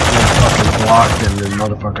fucking button and fucking blocked, and then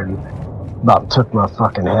motherfucking about took my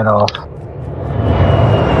fucking head off. Hit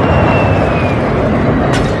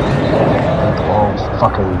the wrong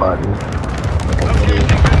fucking button. Fucking idiot. Locating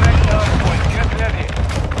the next hardpoint. Get ready.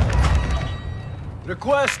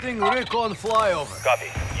 Requesting recon flyover. Copy.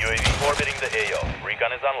 UAV orbiting the AO.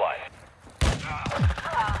 Recon is online.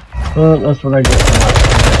 Well, that's what I get for that.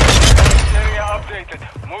 Area updated.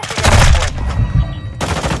 Move to the hardpoint.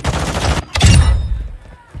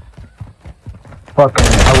 Fucking,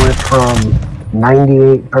 I went from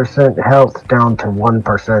 98% health down to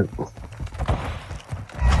 1%.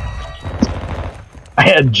 I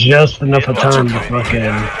had just enough of time to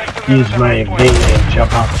fucking use my evade and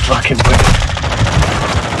jump out the fucking window.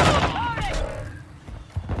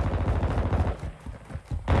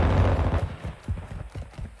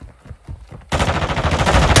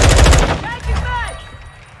 Take it back!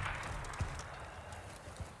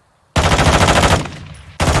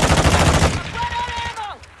 Run out of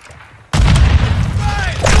ammo!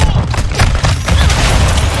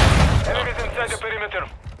 Enemies inside the perimeter.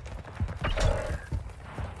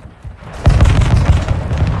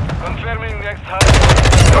 Confirming next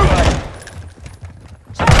hardpoint. Changing back!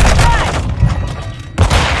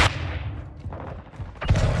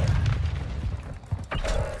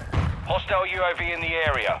 Hostile UAV in the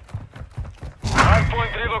area.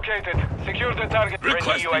 Hardpoint relocated. Secure the target.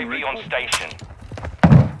 Friendly UAV on station.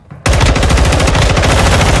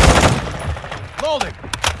 Loading.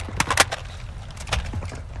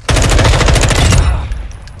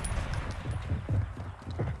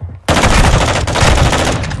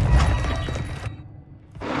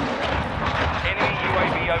 Enemy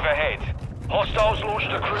UAV overhead. Hostiles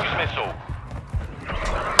launched a cruise missile.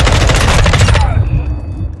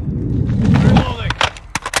 Reloading.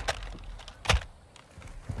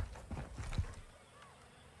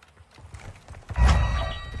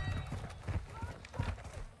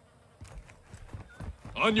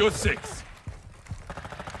 On your six.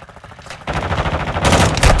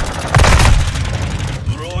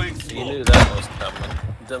 Throwing You knew that was coming.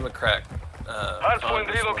 Democrat Hardpoint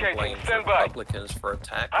Congress relocating. blamed Stand by. Republicans for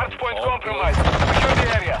attacking Hardpoint all compromised. Secure the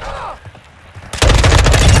area.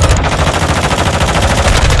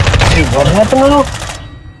 Hey, what happened now?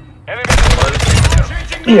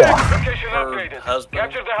 Yeah. Location her upgraded. husband,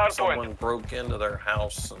 Capture the hardpoint. someone broke into their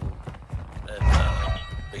house and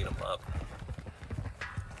beat him up.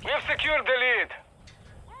 We have secured the lead.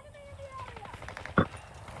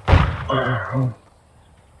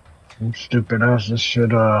 Them stupid asses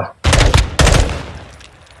should,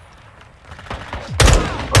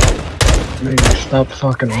 maybe stop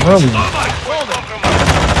fucking around me.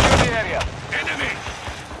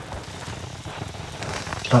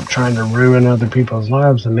 Stop trying to ruin other people's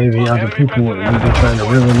lives, and maybe other people wouldn't be trying to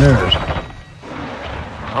ruin theirs.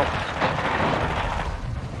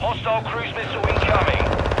 Hostile cruise missile incoming.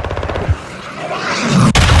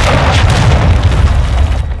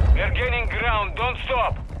 We're gaining ground. Don't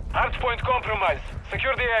stop. Hardpoint compromised.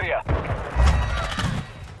 Secure the area.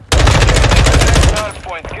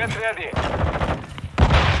 Hardpoint. Get ready.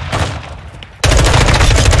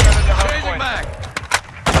 Changing back.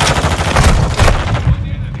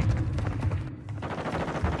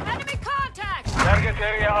 Enemy contact! Target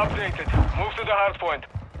area updated. Move to the hardpoint.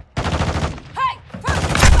 Hey! First,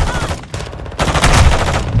 behind!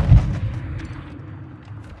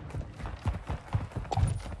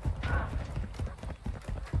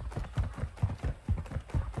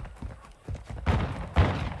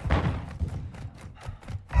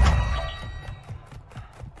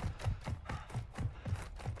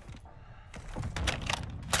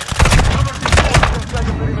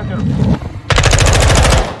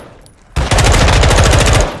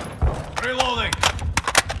 Reloading.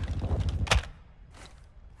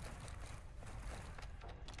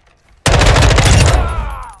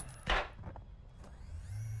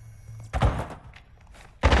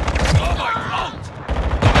 Oh my God!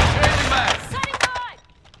 Changing back. Setting by!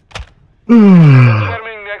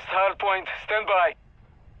 Confirming next hardpoint. Stand by.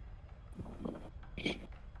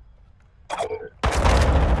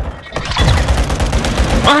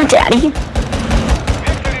 Oh, Daddy.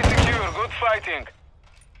 Victory secure. Good fighting.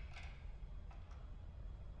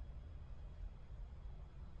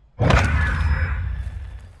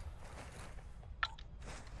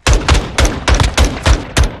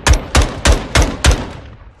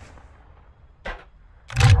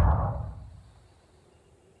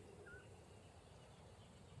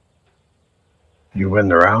 You win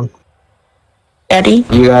the round? Daddy.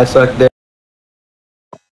 You guys suck dick.